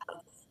that,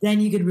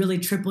 then you could really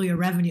triple your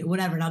revenue,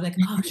 whatever. And I'll be like,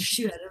 oh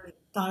shoot, I never even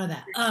thought of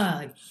that.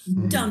 Like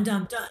dumb, you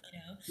know?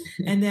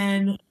 And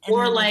then,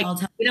 like,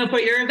 you know, for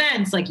your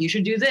events, like you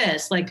should do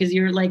this, like, cause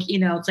you're like, you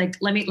know, it's like,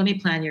 let me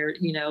plan your,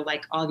 you know,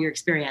 like all of your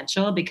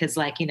experiential, because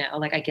like, you know,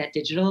 like I get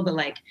digital, but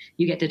like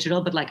you get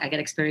digital, but like I get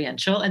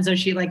experiential. And so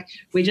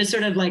we just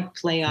sort of like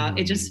play off.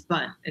 It's just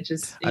fun. It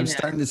just, I'm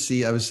starting to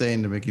see, I was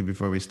saying to Mickey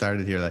before we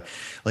started here,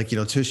 like, you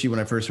know, Tushy, when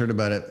I first heard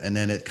about it, and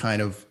then it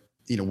kind of,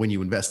 you know, when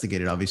you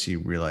investigate it, obviously you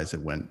realize it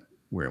went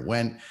where it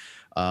went.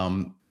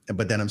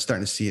 But then I'm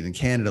starting to see it in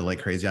Canada like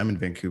crazy. I'm in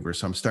Vancouver,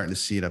 so I'm starting to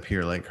see it up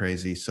here like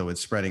crazy. So it's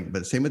spreading.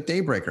 But same with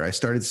Daybreaker. I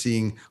started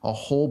seeing a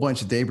whole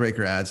bunch of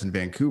Daybreaker ads in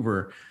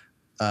Vancouver,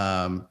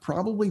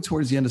 probably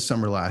towards the end of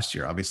summer last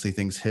year. Obviously,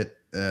 things hit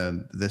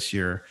this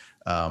year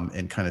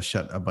and kind of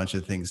shut a bunch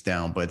of things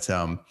down. But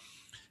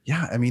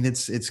yeah, I mean,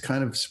 it's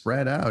kind of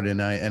spread out. And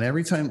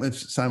every time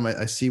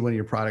I see one of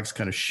your products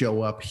kind of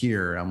show up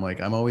here, I'm like,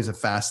 I'm always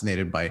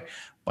fascinated by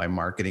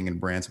marketing and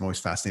brands. I'm always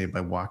fascinated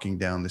by walking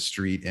down the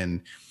street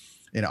in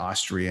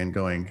Austria and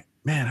going,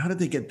 man, how did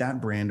they get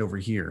that brand over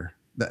here?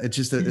 It's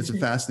just it's a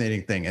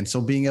fascinating thing. And so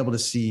being able to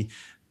see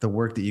the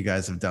work that you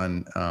guys have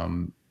done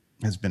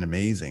has been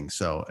amazing.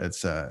 So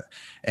it's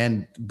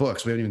and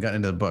books. We haven't even gotten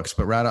into the books,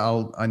 but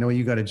Radha, I know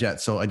you got a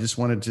jet, so I just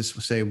wanted to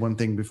say one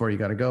thing before you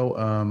got to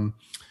go.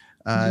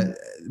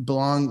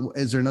 Belong.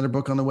 Is there another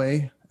book on the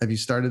way? Have you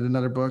started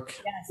another book?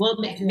 Yes. Well,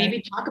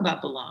 maybe talk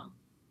about Belong.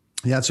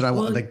 Yeah, that's what I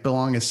want. Like,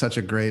 Belong is such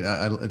a great,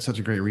 it's such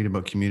a great read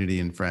about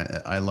community and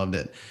friend. I loved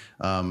it.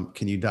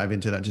 Can you dive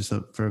into that just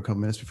for a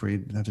couple minutes before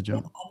you have to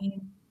jump? I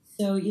mean,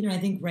 So, I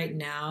think right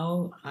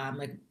now,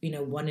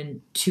 1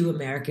 in 2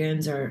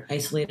 Americans are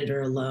isolated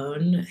or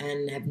alone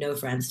and have no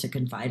friends to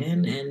confide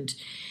in. And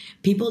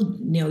people,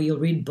 you'll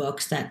read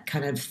books that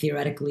kind of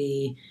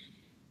theoretically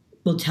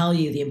will tell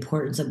you the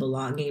importance of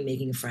belonging and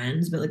making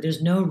friends, but like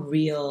there's no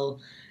real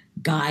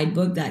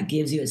guidebook that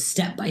gives you a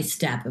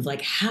step-by-step of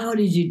like, how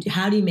do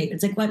you make,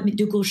 it's like what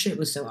Do Cool Shit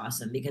was so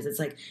awesome, because it's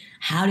like,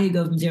 how do you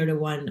go from 0 to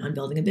 1 on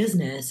building a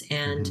business?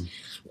 And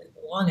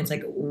it's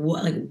like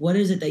what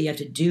is it that you have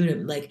to do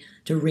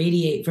to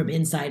radiate from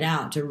inside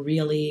out, to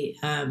really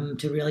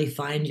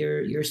find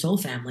your soul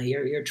family,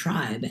 your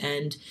tribe.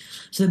 And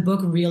so the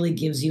book really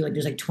gives you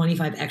there's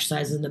 25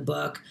 exercises in the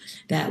book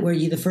that where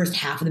the first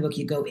half of the book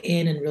you go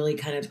in and really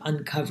kind of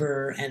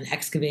uncover and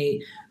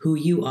excavate who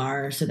you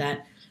are, so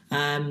that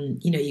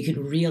you could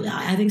really,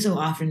 I think so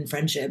often in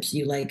friendships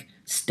you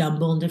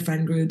stumble into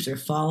friend groups or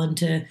fall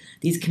into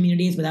these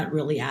communities without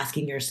really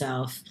asking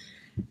yourself,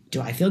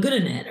 do I feel good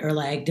in it? Or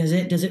does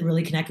it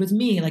really connect with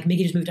me?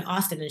 Mickey just moved to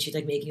Austin and she's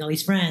making all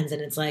these friends, and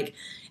it's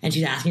and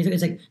she's asking,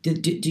 it's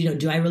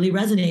do I really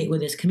resonate with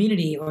this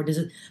community, or does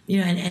it,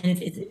 and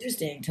it's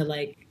interesting to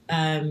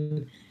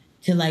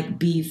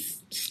be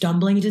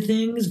stumbling into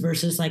things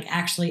versus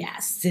actually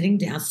sitting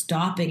down,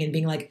 stopping and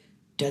being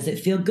does it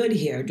feel good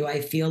here? Do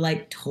I feel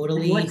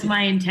totally, what's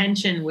my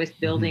intention with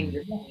building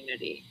this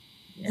community?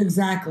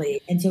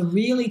 Exactly. And so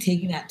really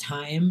taking that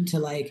time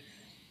to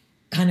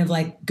kind of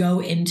go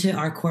into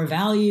our core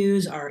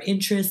values, our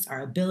interests,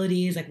 our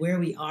abilities, where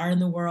we are in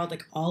the world,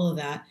 all of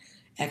that.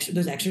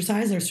 Those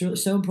exercises are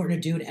so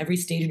important to do at every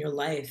stage in your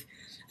life,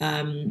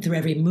 through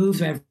every move,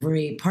 through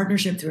every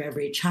partnership, through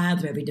every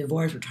child, through every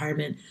divorce,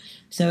 retirement.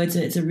 So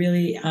it's a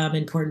really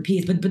important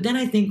piece. But then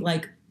I think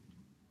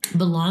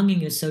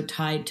belonging is so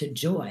tied to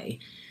joy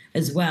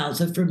as well.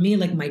 So for me,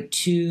 my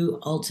 2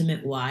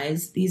 ultimate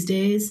whys these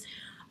days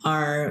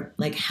are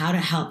how to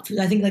help.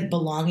 I think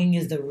belonging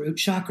is the root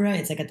chakra.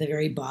 It's at the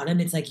very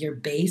bottom. It's your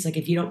base.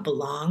 If you don't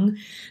belong,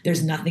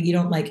 there's nothing. You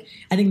don't I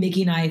think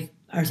Mickey and I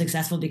are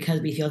successful because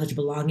we feel such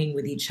belonging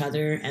with each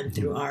other and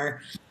through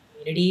our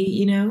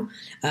community,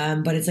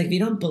 but it's if you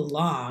don't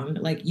belong,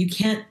 you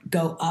can't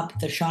go up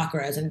the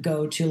chakras and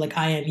go to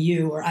I am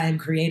you, or I am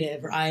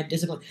creative, or I am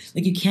disciplined.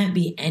 You can't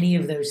be any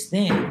of those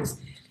things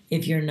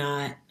if you're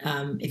not,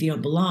 if you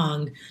don't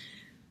belong.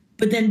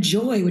 But then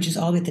joy, which is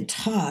all at the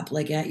top,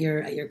 at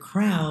your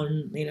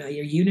crown, your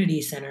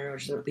unity center,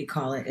 which is what we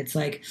call it. It's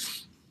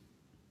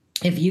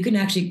if you can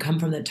actually come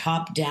from the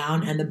top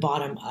down and the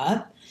bottom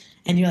up,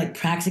 and you're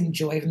practicing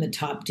joy from the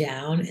top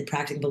down and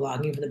practicing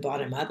belonging from the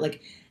bottom up,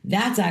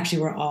 that's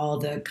actually where all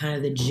the kind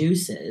of the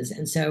juice is.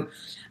 And so,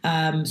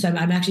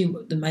 I'm actually,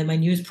 my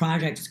newest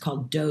project is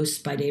called Dose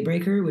by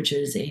Daybreaker, which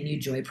is a new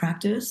joy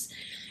practice.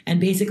 And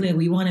basically,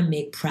 we want to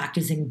make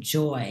practicing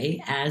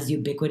joy as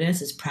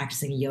ubiquitous as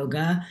practicing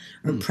yoga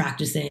or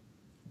practicing,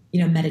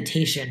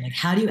 meditation.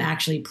 How do you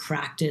actually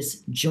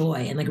practice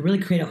joy and really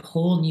create a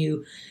whole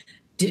new,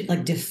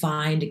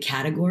 defined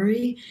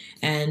category?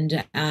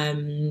 And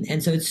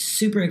so it's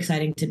super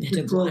exciting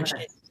to launch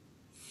it.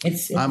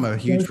 I'm a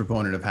huge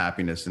proponent of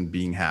happiness and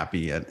being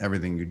happy at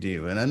everything you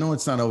do, and I know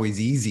it's not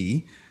always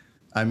easy.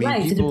 I mean,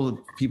 right.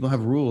 People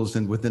have rules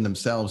and within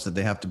themselves that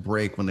they have to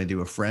break when they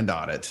do a friend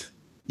audit.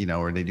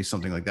 Or they do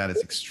something like that.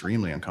 It's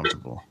extremely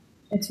uncomfortable.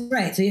 That's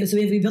right. So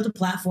we built a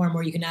platform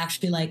where you can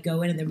actually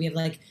go in, and then we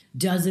have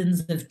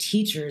dozens of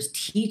teachers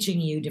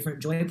teaching you different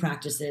joy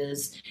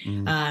practices,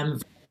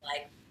 from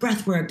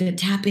breath work to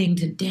tapping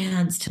to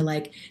dance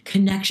to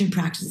connection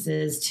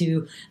practices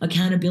to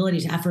accountability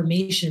to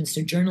affirmations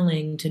to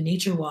journaling to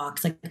nature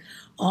walks.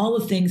 All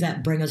the things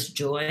that bring us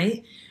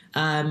joy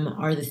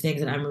are the things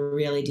that I'm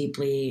really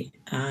deeply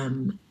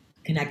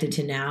connected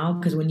to now,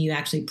 because when you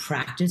actually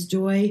practice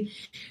joy,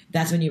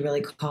 that's when you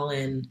really call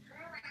in,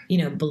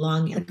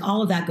 belonging.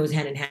 All of that goes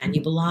hand in hand.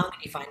 You belong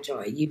and you find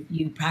joy.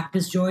 You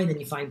practice joy, then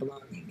you find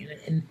belonging.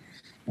 And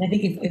I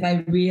think if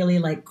I really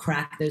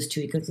crack those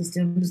 2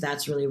 ecosystems,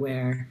 that's really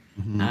where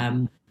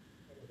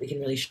we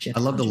can really shift. I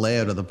love the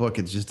layout of the book.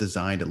 It's just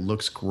designed. It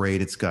looks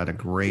great. It's got a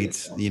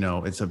great,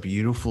 it's a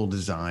beautiful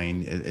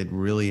design. It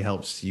really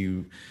helps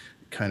you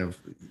kind of,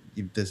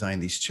 you've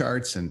designed these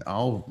charts and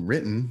all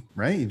written,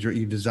 right?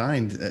 You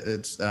designed,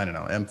 I don't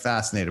know. I'm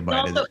fascinated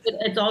by it.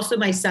 It's also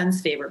my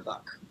son's favorite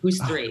book,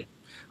 who's 3.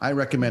 I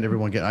recommend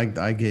everyone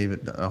I gave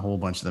it a whole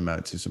bunch of them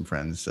out to some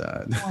friends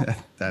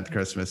that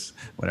Christmas,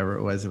 whatever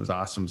it was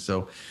awesome.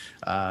 So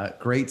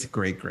great.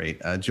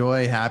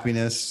 Joy,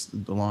 happiness,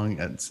 belong.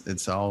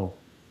 It's all,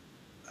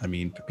 I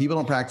mean, people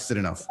don't practice it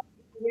enough.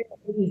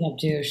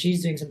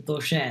 She's doing some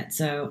bullshit.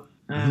 So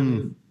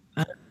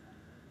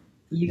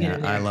you get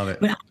in there. I love it.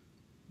 But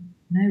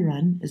can I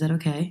run? Is that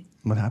okay?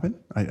 What happened?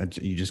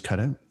 You just cut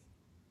out.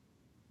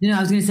 I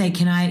was going to say, I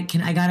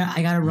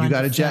gotta run. You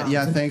got a jet.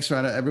 Yeah. Thanks,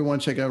 Radha. Everyone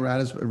check out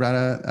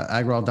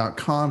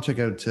radhaagrawal.com. Check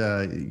out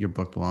your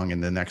book Belong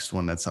and the next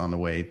one that's on the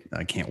way.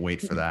 I can't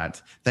wait for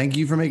that. Thank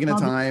you for making the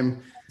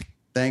time.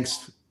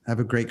 Thanks. Have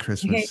a great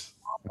Christmas. Okay.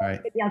 All right.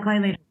 Yeah, I'll call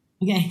you later.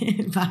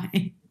 Okay.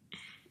 Bye.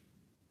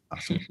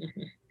 Awesome.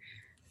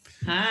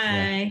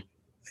 Hi.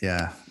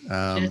 Yeah.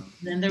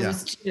 Then there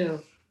was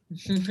two.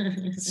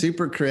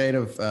 Super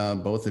creative,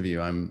 both of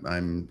you.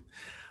 I'm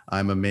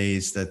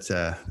amazed at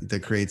the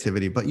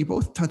creativity, but you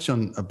both touch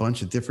on a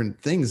bunch of different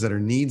things that are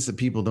needs that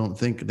people don't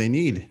think they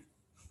need.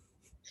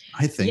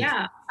 I think.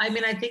 Yeah. I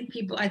mean, I think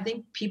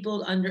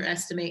people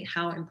underestimate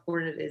how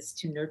important it is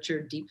to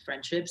nurture deep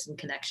friendships and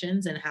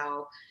connections, and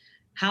how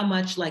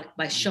much, like,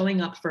 by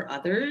showing up for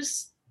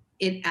others,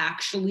 it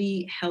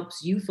actually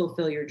helps you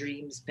fulfill your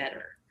dreams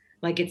better.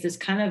 Like, it's this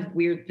kind of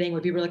weird thing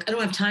where people are like, I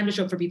don't have time to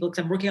show up for people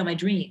because I'm working on my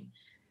dream.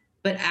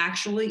 But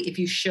actually, if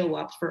you show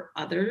up for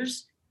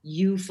others,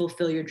 you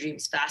fulfill your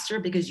dreams faster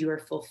because you are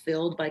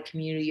fulfilled by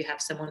community. You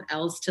have someone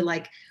else to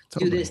like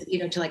do this,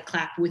 to like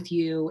clap with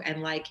you.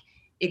 And like,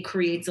 it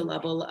creates a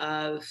level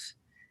of,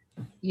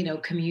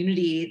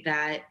 community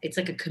that it's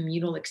like a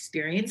communal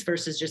experience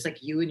versus just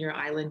like you and your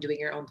island doing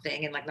your own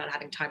thing and like not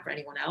having time for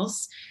anyone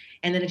else.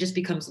 And then it just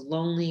becomes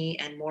lonely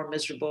and more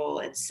miserable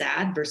and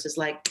sad versus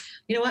like,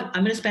 you know what,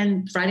 I'm going to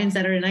spend Friday and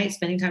Saturday night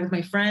spending time with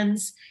my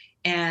friends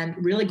and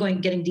really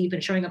getting deep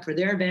and showing up for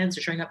their events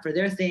or showing up for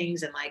their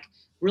things and like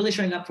really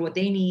showing up for what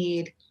they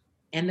need.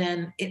 And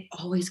then it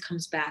always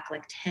comes back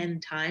like 10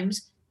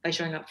 times by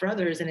showing up for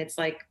others. And it's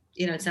like,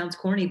 it sounds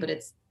corny, but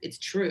it's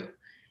true.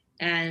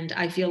 And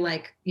I feel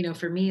like,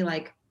 for me,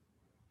 like,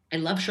 I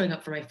love showing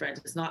up for my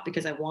friends. It's not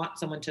because I want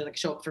someone to like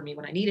show up for me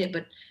when I need it,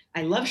 but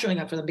I love showing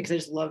up for them because I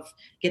just love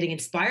getting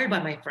inspired by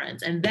my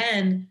friends. And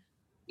then,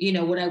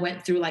 when I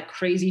went through like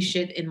crazy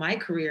shit in my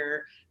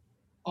career,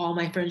 all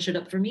my friends showed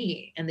up for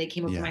me and they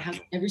came up to my house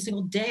every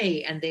single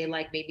day. And they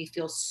like made me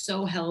feel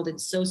so held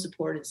and so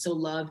supported, so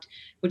loved,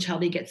 which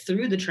helped me get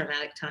through the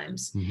traumatic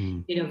times,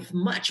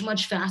 much,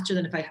 much faster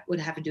than if I would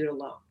have to do it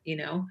alone,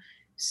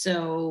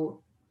 So,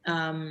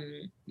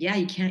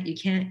 you can't.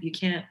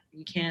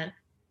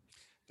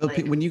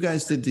 Like, when you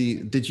guys did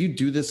you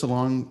do this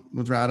along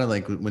with Radha?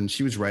 Like when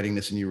she was writing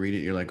this and you read it,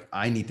 you're like,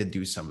 I need to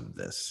do some of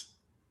this.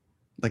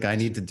 Like I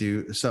need to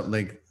do something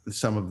like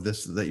some of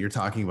this that you're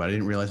talking about. I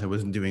didn't realize I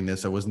wasn't doing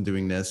this.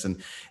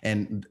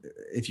 And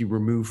if you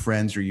remove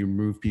friends or you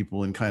remove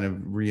people and kind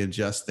of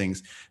readjust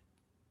things,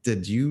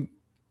 did you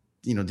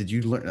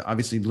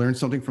learn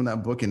something from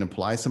that book and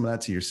apply some of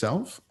that to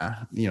yourself?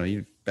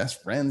 Your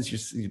best friends, your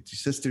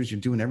sisters, you're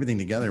doing everything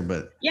together,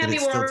 but yeah, we're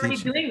already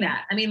doing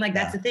that. I mean, like,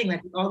 that's the thing, like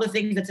all the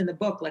things that's in the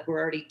book, like we're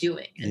already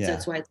doing. And so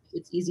that's why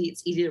it's easy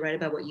to write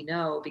about what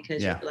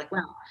because you're like,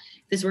 wow,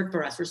 this worked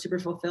for us. We're super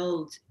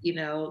fulfilled,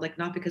 like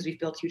not because we've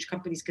built huge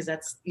companies, because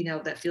that's,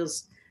 that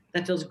feels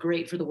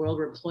great for the world.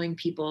 We're employing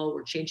people,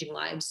 we're changing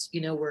lives,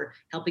 we're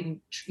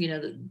helping,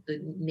 the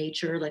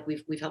nature. Like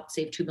we've helped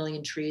save 2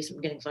 million trees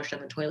from getting flushed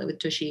down the toilet with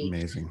Tushy.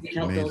 Amazing. We've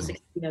helped build,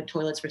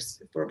 toilets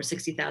for over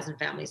 60,000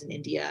 families in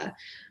India.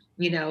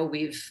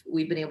 We've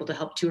been able to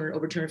help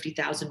over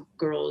 250,000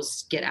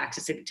 girls get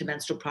access to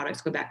menstrual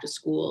products, go back to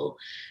school.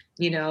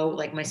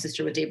 Like my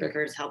sister with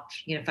Daybreaker has helped,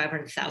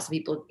 500,000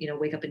 people,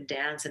 wake up and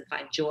dance and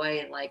find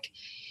joy and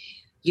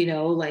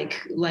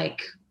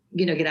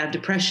get out of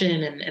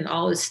depression and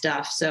all this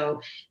stuff. So,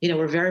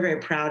 we're very, very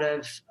proud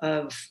of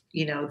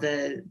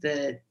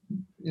the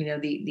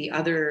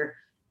other,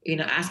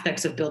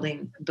 aspects of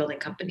building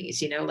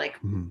companies,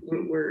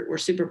 we're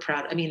super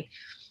proud. I mean,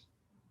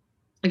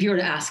 if you were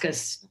to ask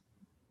us,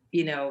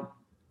 when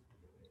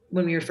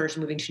we were first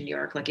moving to New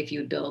York, like if you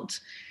would build,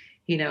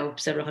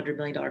 several $100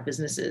 million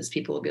businesses,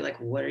 people would be like,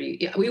 what are you?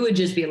 Yeah, we would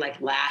just be like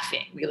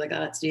laughing. We'd be like, oh,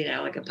 that's,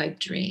 like a pipe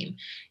dream.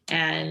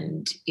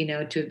 And,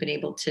 to have been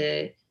able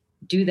to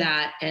do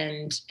that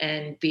and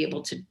be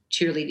able to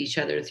cheerlead each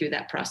other through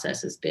that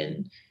process has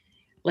been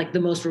like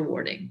the most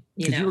rewarding.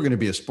 You were going to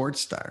be a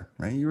sports star,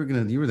 right? You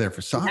were there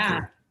for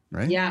soccer,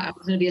 right? Yeah, I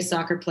was going to be a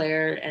soccer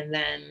player, and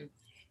then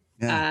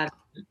I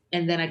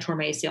tore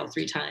my ACL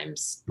 3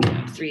 times.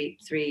 Three.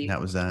 That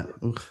was that.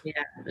 Oof.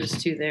 Yeah,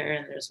 there's 2 there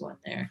and there's 1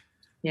 there.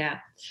 Yeah.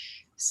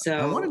 So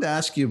I wanted to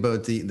ask you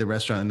about the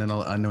restaurant, and then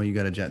I know you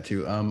got a jet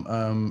too.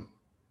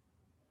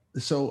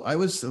 So I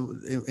was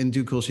in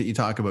Do Cool Shit. You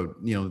talk about,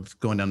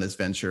 going down this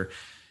venture.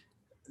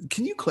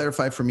 Can you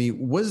clarify for me,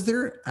 was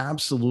there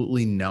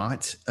absolutely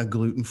not a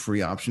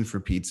gluten-free option for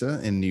pizza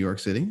in New York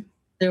City?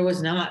 There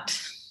was not.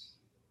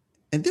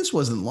 And this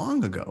wasn't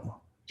long ago.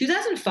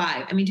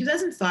 2005. I mean,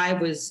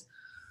 2005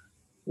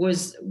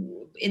 was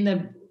in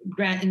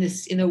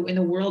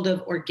the world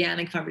of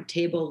organic, farm to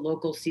table,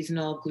 local,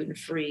 seasonal,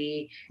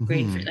 gluten-free,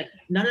 grain-free. Like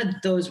none of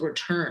those were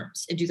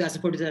terms in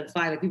 2004,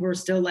 2005. Like people were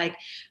still like,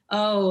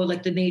 oh,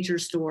 like the nature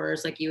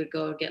stores, like you would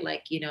go and get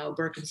like,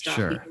 Birkenstock,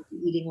 sure,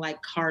 eating like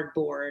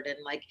cardboard, and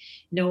like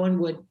no one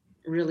would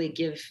really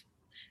give.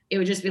 It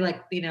would just be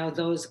like,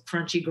 those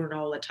crunchy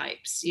granola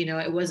types.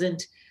 It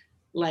wasn't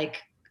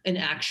like an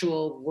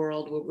actual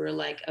world where we're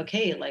like,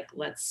 okay, like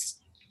let's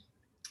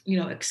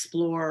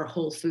explore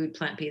whole food,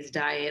 plant-based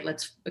diet.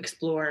 Let's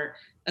explore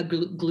a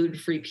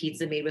gluten-free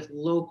pizza made with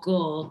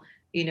local,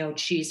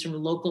 cheese from a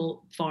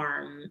local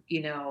farm.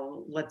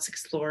 Let's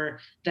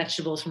explore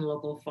vegetables from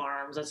local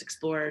farms. Let's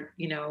explore,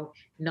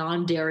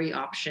 non-dairy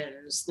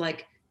options.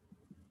 Like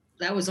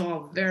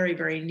all very,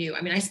 very new.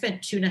 I mean, I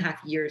spent 2.5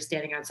 years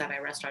standing outside my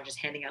restaurant, just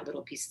handing out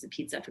little pieces of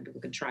pizza for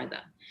people to try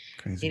them.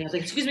 Crazy. You know, it's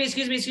like,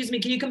 excuse me.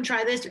 Can you come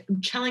try this?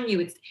 I'm telling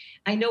you,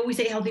 I know we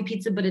say healthy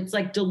pizza, but it's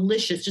like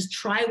delicious. Just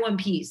try one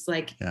piece.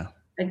 Like,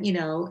 you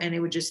know, and it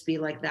would just be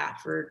like that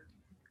for,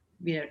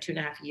 you know,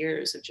 2.5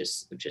 years of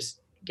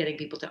just getting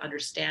people to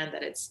understand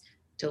that it's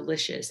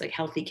delicious. Like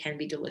healthy can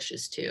be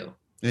delicious too.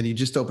 And you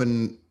just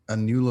opened a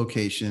new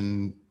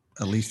location,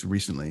 at least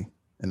recently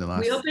in the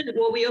last. We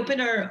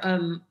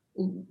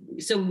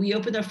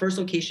opened our first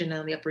location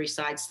on the Upper East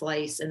Side,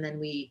 Slice, and then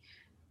we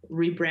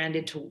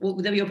rebranded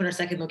then we opened our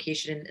second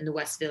location in the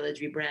West Village,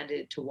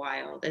 rebranded to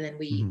Wild, and then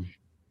we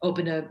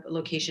opened a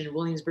location in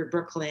Williamsburg,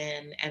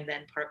 Brooklyn, and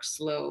then Park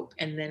Slope,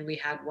 and then we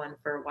had one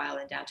for a while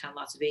in downtown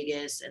Las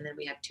Vegas, and then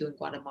we have 2 in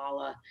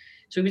Guatemala.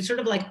 So we sort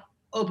of like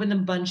opened a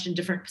bunch in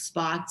different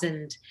spots,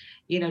 and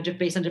you know, just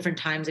based on different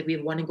times. Like we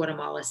have one in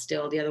Guatemala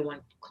still, the other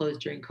one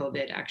closed during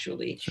COVID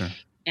actually. Sure.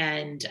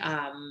 And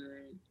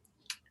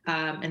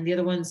the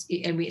other ones,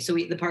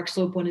 the Park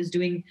Slope one is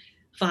doing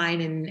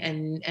fine,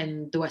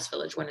 and the West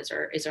Village one is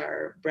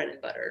our bread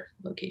and butter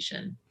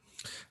location.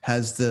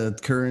 Has the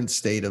current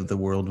state of the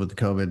world with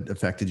COVID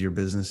affected your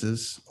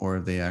businesses, or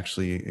have they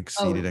actually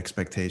exceeded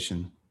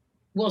expectation?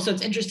 Well, so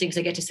it's interesting because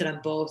I get to sit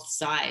on both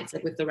sides.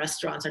 Like with the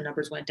restaurants, our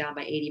numbers went down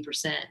by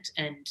 80%,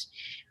 and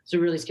it's a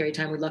really scary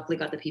time. We luckily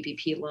got the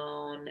PPP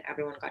loan.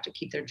 Everyone got to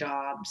keep their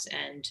jobs,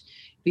 and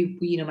we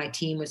you know, my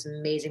team was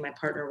amazing. My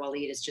partner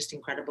Waleed is just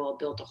incredible.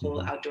 Built a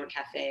whole outdoor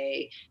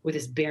cafe with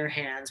his bare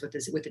hands with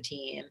the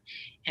team,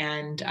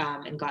 and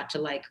got to,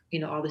 like, you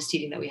know, all the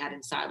seating that we had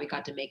inside, we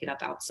got to make it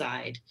up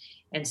outside,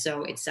 and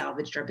so it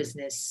salvaged our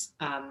business.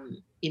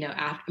 You know,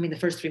 the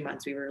first 3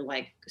 months we were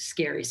like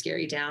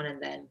scary down,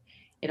 and then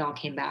it all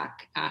came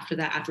back after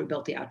that. After we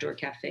built the outdoor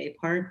cafe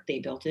part, they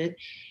built it.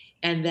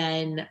 And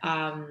then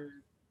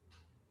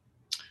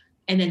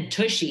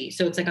Tushy.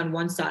 So it's like on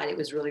one side, it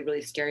was really,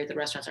 really scary. The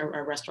restaurants,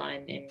 our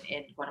restaurant in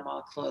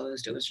Guatemala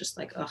closed. It was just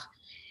like, ugh.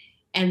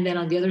 And then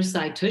on the other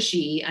side,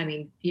 Tushy, I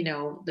mean, you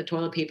know, the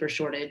toilet paper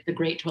shortage, the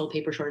great toilet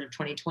paper shortage of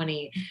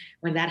 2020,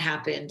 when that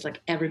happened, like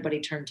everybody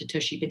turned to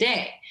Tushy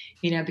bidet,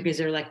 you know, because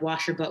they're like,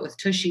 wash your butt with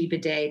Tushy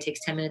bidet. It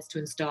takes 10 minutes to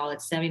install.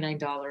 It's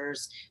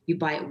 $79. You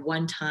buy it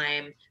one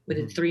time.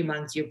 Within 3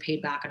 months, you're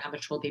paid back on how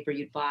much toilet paper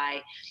you'd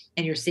buy,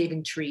 and you're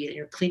saving trees, and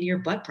you're cleaning your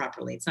butt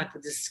properly. It's not the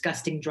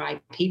disgusting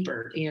dry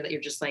paper, you know, that you're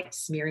just like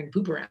smearing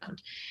poop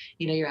around.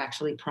 You know, you're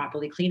actually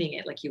properly cleaning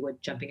it like you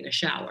would jumping in a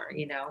shower,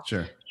 you know?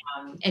 Sure.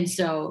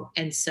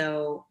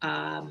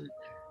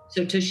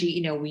 So Tushy,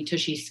 you know,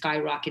 Tushy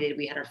skyrocketed.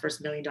 We had our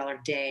first $1 million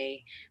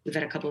day. We've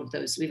had a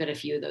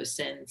few of those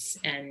since,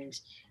 and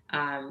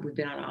we've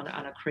been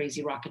on a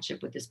crazy rocket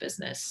ship with this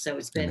business. So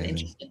it's been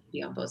interesting to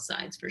be on both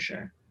sides for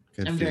sure.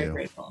 I'm very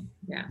grateful.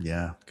 Yeah.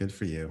 Yeah. Good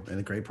for you. And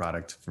a great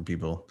product for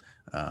people,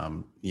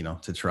 you know,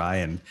 to try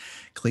and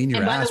clean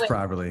your ass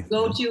properly.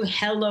 Go to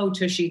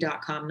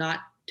hellotushy.com, not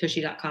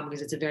tushy.com,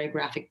 because it's a very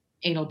graphic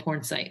anal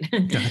porn site.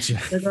 Gotcha.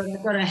 So go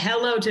to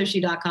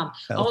hellotushy.com.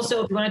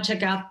 Also, if you want to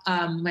check out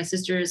my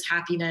sister's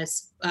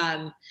happiness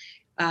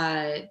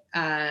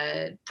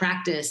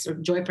practice or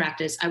joy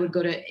practice,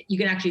 you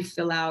can actually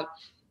fill out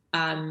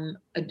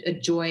a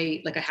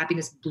joy, like a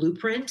happiness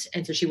blueprint.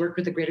 And so she worked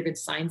with the Greater Good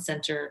Science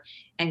Center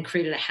and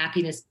created a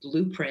happiness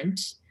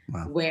blueprint.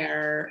 Wow.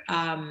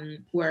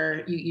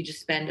 where you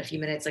just spend a few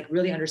minutes like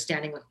really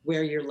understanding like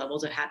where your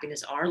levels of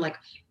happiness are, like,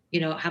 you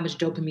know, how much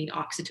dopamine,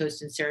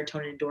 oxytocin,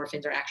 serotonin,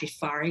 endorphins are actually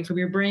firing from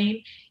your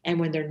brain. And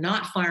when they're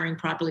not firing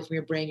properly from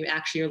your brain,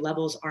 your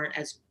levels aren't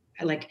as,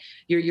 like,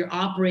 you're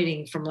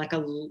operating from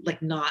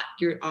not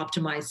your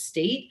optimized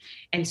state.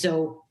 And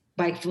so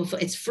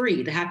it's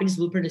free. The happiness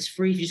blueprint is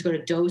free. If you just go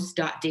to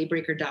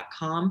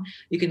dose.daybreaker.com,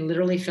 you can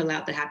literally fill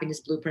out the happiness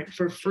blueprint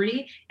for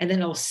free. And then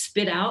it'll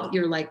spit out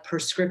your like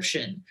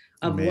prescription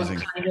of Amazing.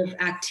 What kind of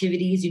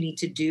activities you need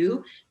to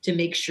do to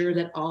make sure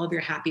that all of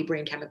your happy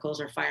brain chemicals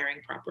are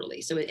firing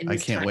properly. So I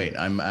can't wait.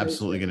 I'm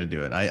absolutely going to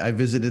do it. I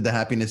visited the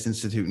Happiness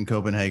Institute in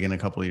Copenhagen a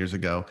couple of years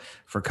ago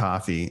for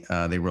coffee.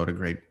 They wrote a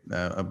great,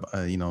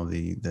 you know,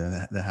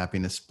 the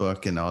happiness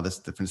book and all this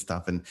different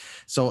stuff. And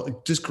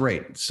so just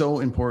great.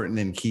 So important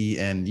and key.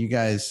 And you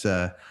guys,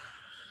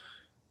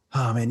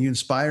 oh man, you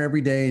inspire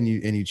every day, and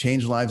you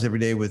change lives every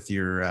day with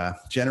your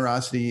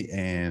generosity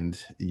and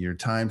your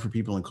time for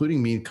people, including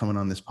me, coming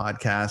on this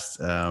podcast.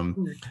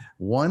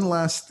 One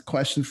last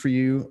question for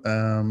you.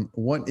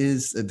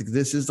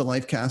 This is the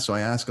Lifecast, so I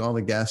ask all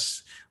the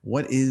guests,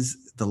 what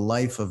is the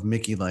life of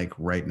Mickey like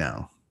right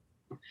now?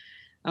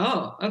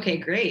 Oh, okay,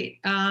 great.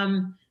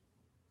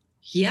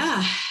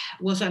 Yeah.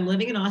 Well, so I'm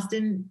living in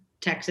Austin,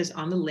 Texas,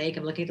 on the lake.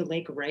 I'm looking at the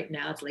lake right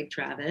now. It's Lake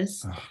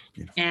Travis. Oh,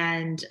 beautiful.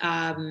 And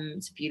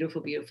it's a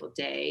beautiful, beautiful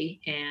day.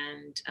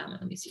 And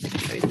let me see if I can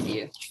show you the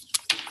view.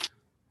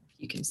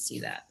 You can see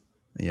that.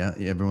 Yeah,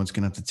 everyone's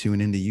going to have to tune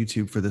into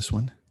YouTube for this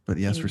one. But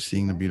yes, we're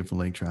seeing the beautiful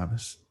Lake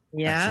Travis.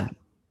 Yeah. Excellent.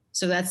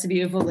 So that's the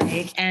beautiful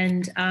lake.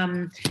 And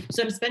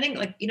so I'm spending,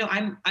 like, you know,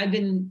 I've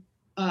been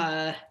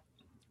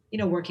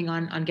working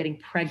on getting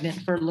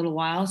pregnant for a little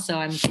while. So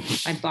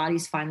my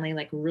body's finally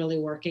like really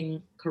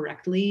working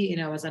correctly.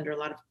 I was under a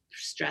lot of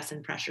stress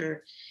and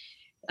pressure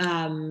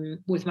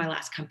with my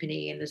last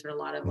company, and there's been a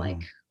lot of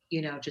like,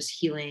 just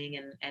healing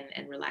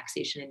and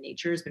relaxation in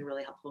nature has been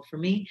really helpful for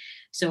me.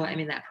 So I'm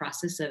in that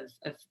process of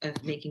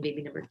making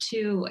baby number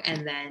 2,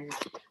 and then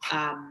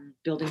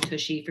building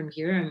Tushy from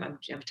here. I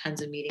have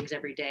tons of meetings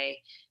every day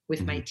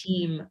with my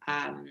team.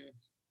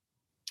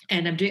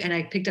 And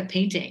I picked up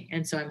painting.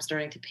 And so I'm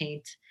starting to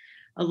paint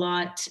a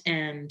lot,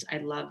 and I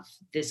love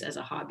this as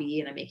a hobby,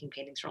 and I'm making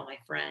paintings for all my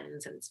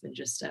friends. And it's been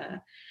just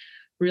a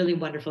really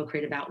wonderful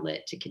creative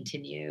outlet to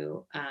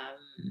continue,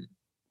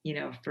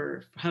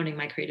 for honing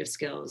my creative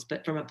skills,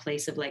 but from a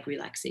place of like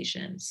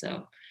relaxation.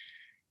 So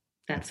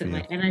that's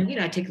it. And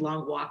I take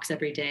long walks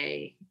every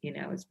day.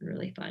 It's been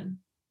really fun.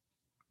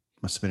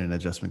 Must have been an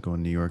adjustment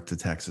going New York to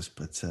Texas,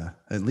 but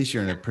at least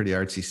you're in a pretty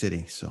artsy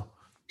city. So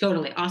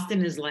totally.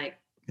 Austin is like,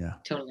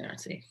 totally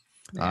artsy.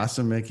 Yeah.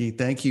 Awesome, Mickey.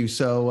 Thank you.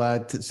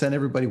 So to send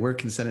everybody, where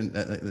can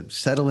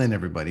settle in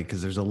everybody?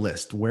 Because there's a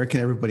list. Where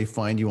can everybody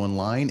find you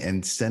online,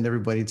 and send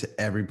everybody to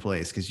every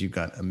place? Because you've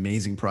got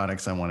amazing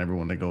products. I want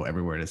everyone to go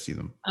everywhere to see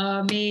them.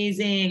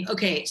 Amazing.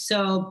 Okay.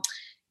 So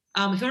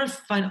if you want to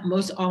find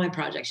all my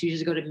projects, you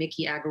just go to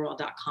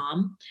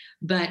mickeyagrawal.com.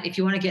 But if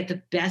you want to get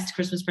the best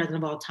Christmas present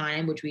of all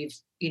time, which we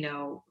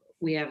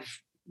have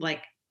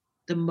like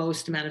the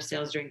most amount of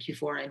sales during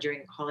Q4 and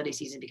during holiday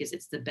season, because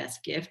it's the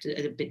best gift,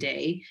 a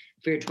bidet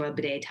for your toilet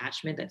bidet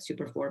attachment. That's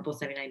super affordable,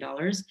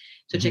 $79.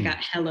 So check out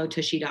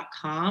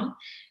hellotushy.com.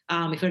 If you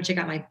want to check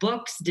out my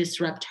books,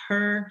 Disrupt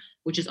Her,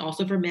 which is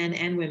also for men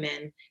and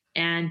women,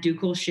 and Do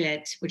Cool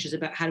Shit, which is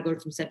about how to go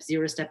from step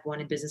 0 to step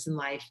 1 in business and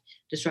life.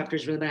 Disruptor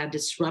is really about how to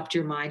disrupt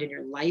your mind and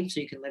your life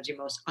so you can live your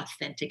most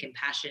authentic and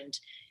passionate,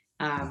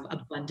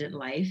 abundant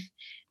life.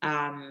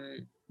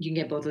 You can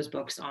get both those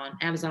books on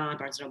Amazon,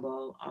 Barnes &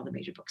 Noble, all the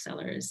major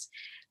booksellers.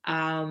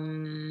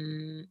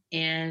 And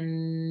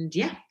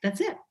yeah,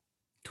 that's it.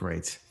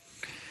 Great.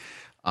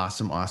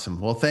 Awesome.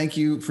 Well, thank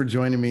you for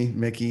joining me,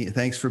 Mickey.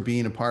 Thanks for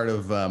being a part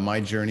of my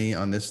journey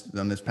on this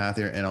path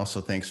here. And also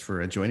thanks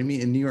for joining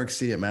me in New York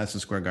City at Madison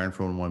Square Garden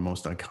for one of my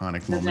most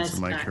iconic moments of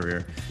my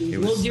career. It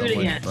was so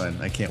much fun.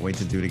 I can't wait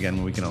to do it again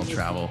when we can all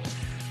travel.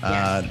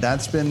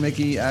 That's been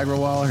Mickey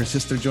Agrawal. Her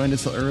sister joined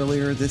us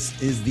earlier.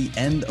 This is the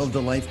end of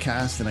the Life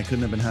Cast, and I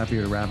couldn't have been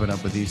happier to wrap it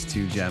up with these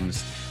two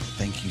gems.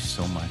 Thank you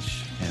so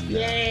much. And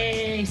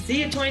yay! See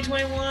you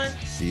 2021.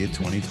 See you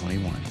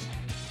 2021.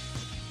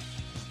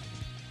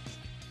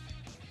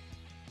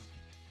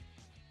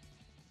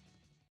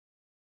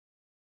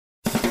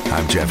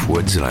 I'm Jeff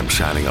Woods, and I'm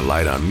shining a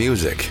light on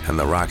music and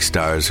the rock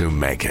stars who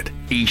make it.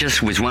 He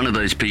just was one of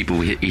those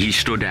people. He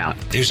stood out.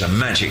 He was a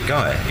magic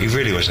guy. He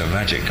really was a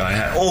magic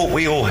guy.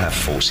 We all have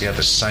faults. He had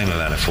the same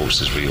amount of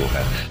faults as we all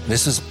had.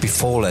 This was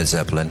before Led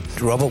Zeppelin.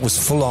 Robert was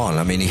full on.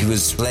 I mean, he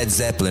was Led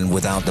Zeppelin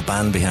without the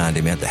band behind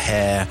him. He had the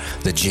hair,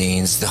 the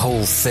jeans, the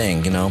whole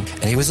thing,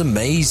 and he was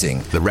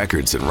amazing. The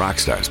Records and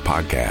Rockstars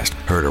podcast,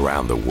 heard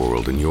around the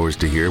world, and yours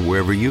to hear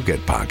wherever you get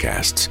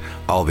podcasts.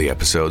 All the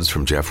episodes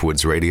from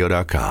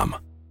jeffwoodsradio.com.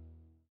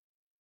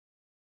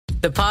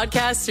 The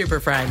Podcast Super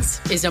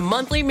Friends is a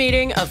monthly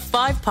meeting of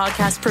 5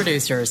 podcast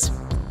producers.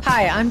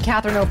 Hi, I'm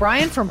Catherine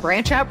O'Brien from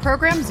Branch Out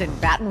Programs in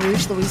Baton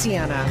Rouge,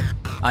 Louisiana.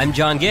 I'm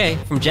John Gay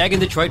from Jag and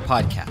Detroit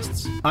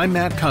Podcasts. I'm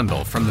Matt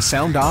Kundle from the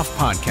Sound Off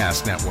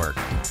Podcast Network.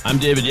 I'm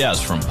David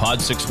Yaz from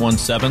Pod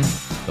 617,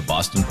 the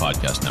Boston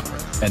Podcast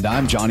Network. And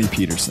I'm Johnny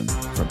Peterson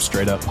from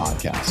Straight Up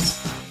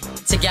Podcasts.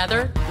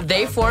 Together,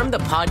 they form the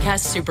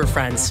Podcast Super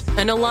Friends,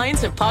 an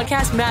alliance of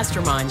podcast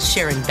masterminds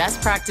sharing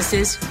best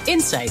practices,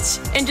 insights,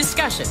 and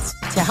discussions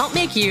to help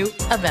make you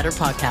a better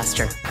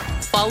podcaster.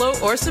 Follow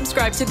or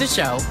subscribe to the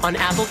show on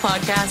Apple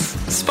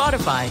Podcasts,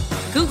 Spotify,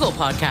 Google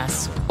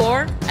Podcasts,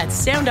 or at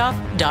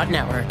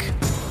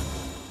soundoff.network.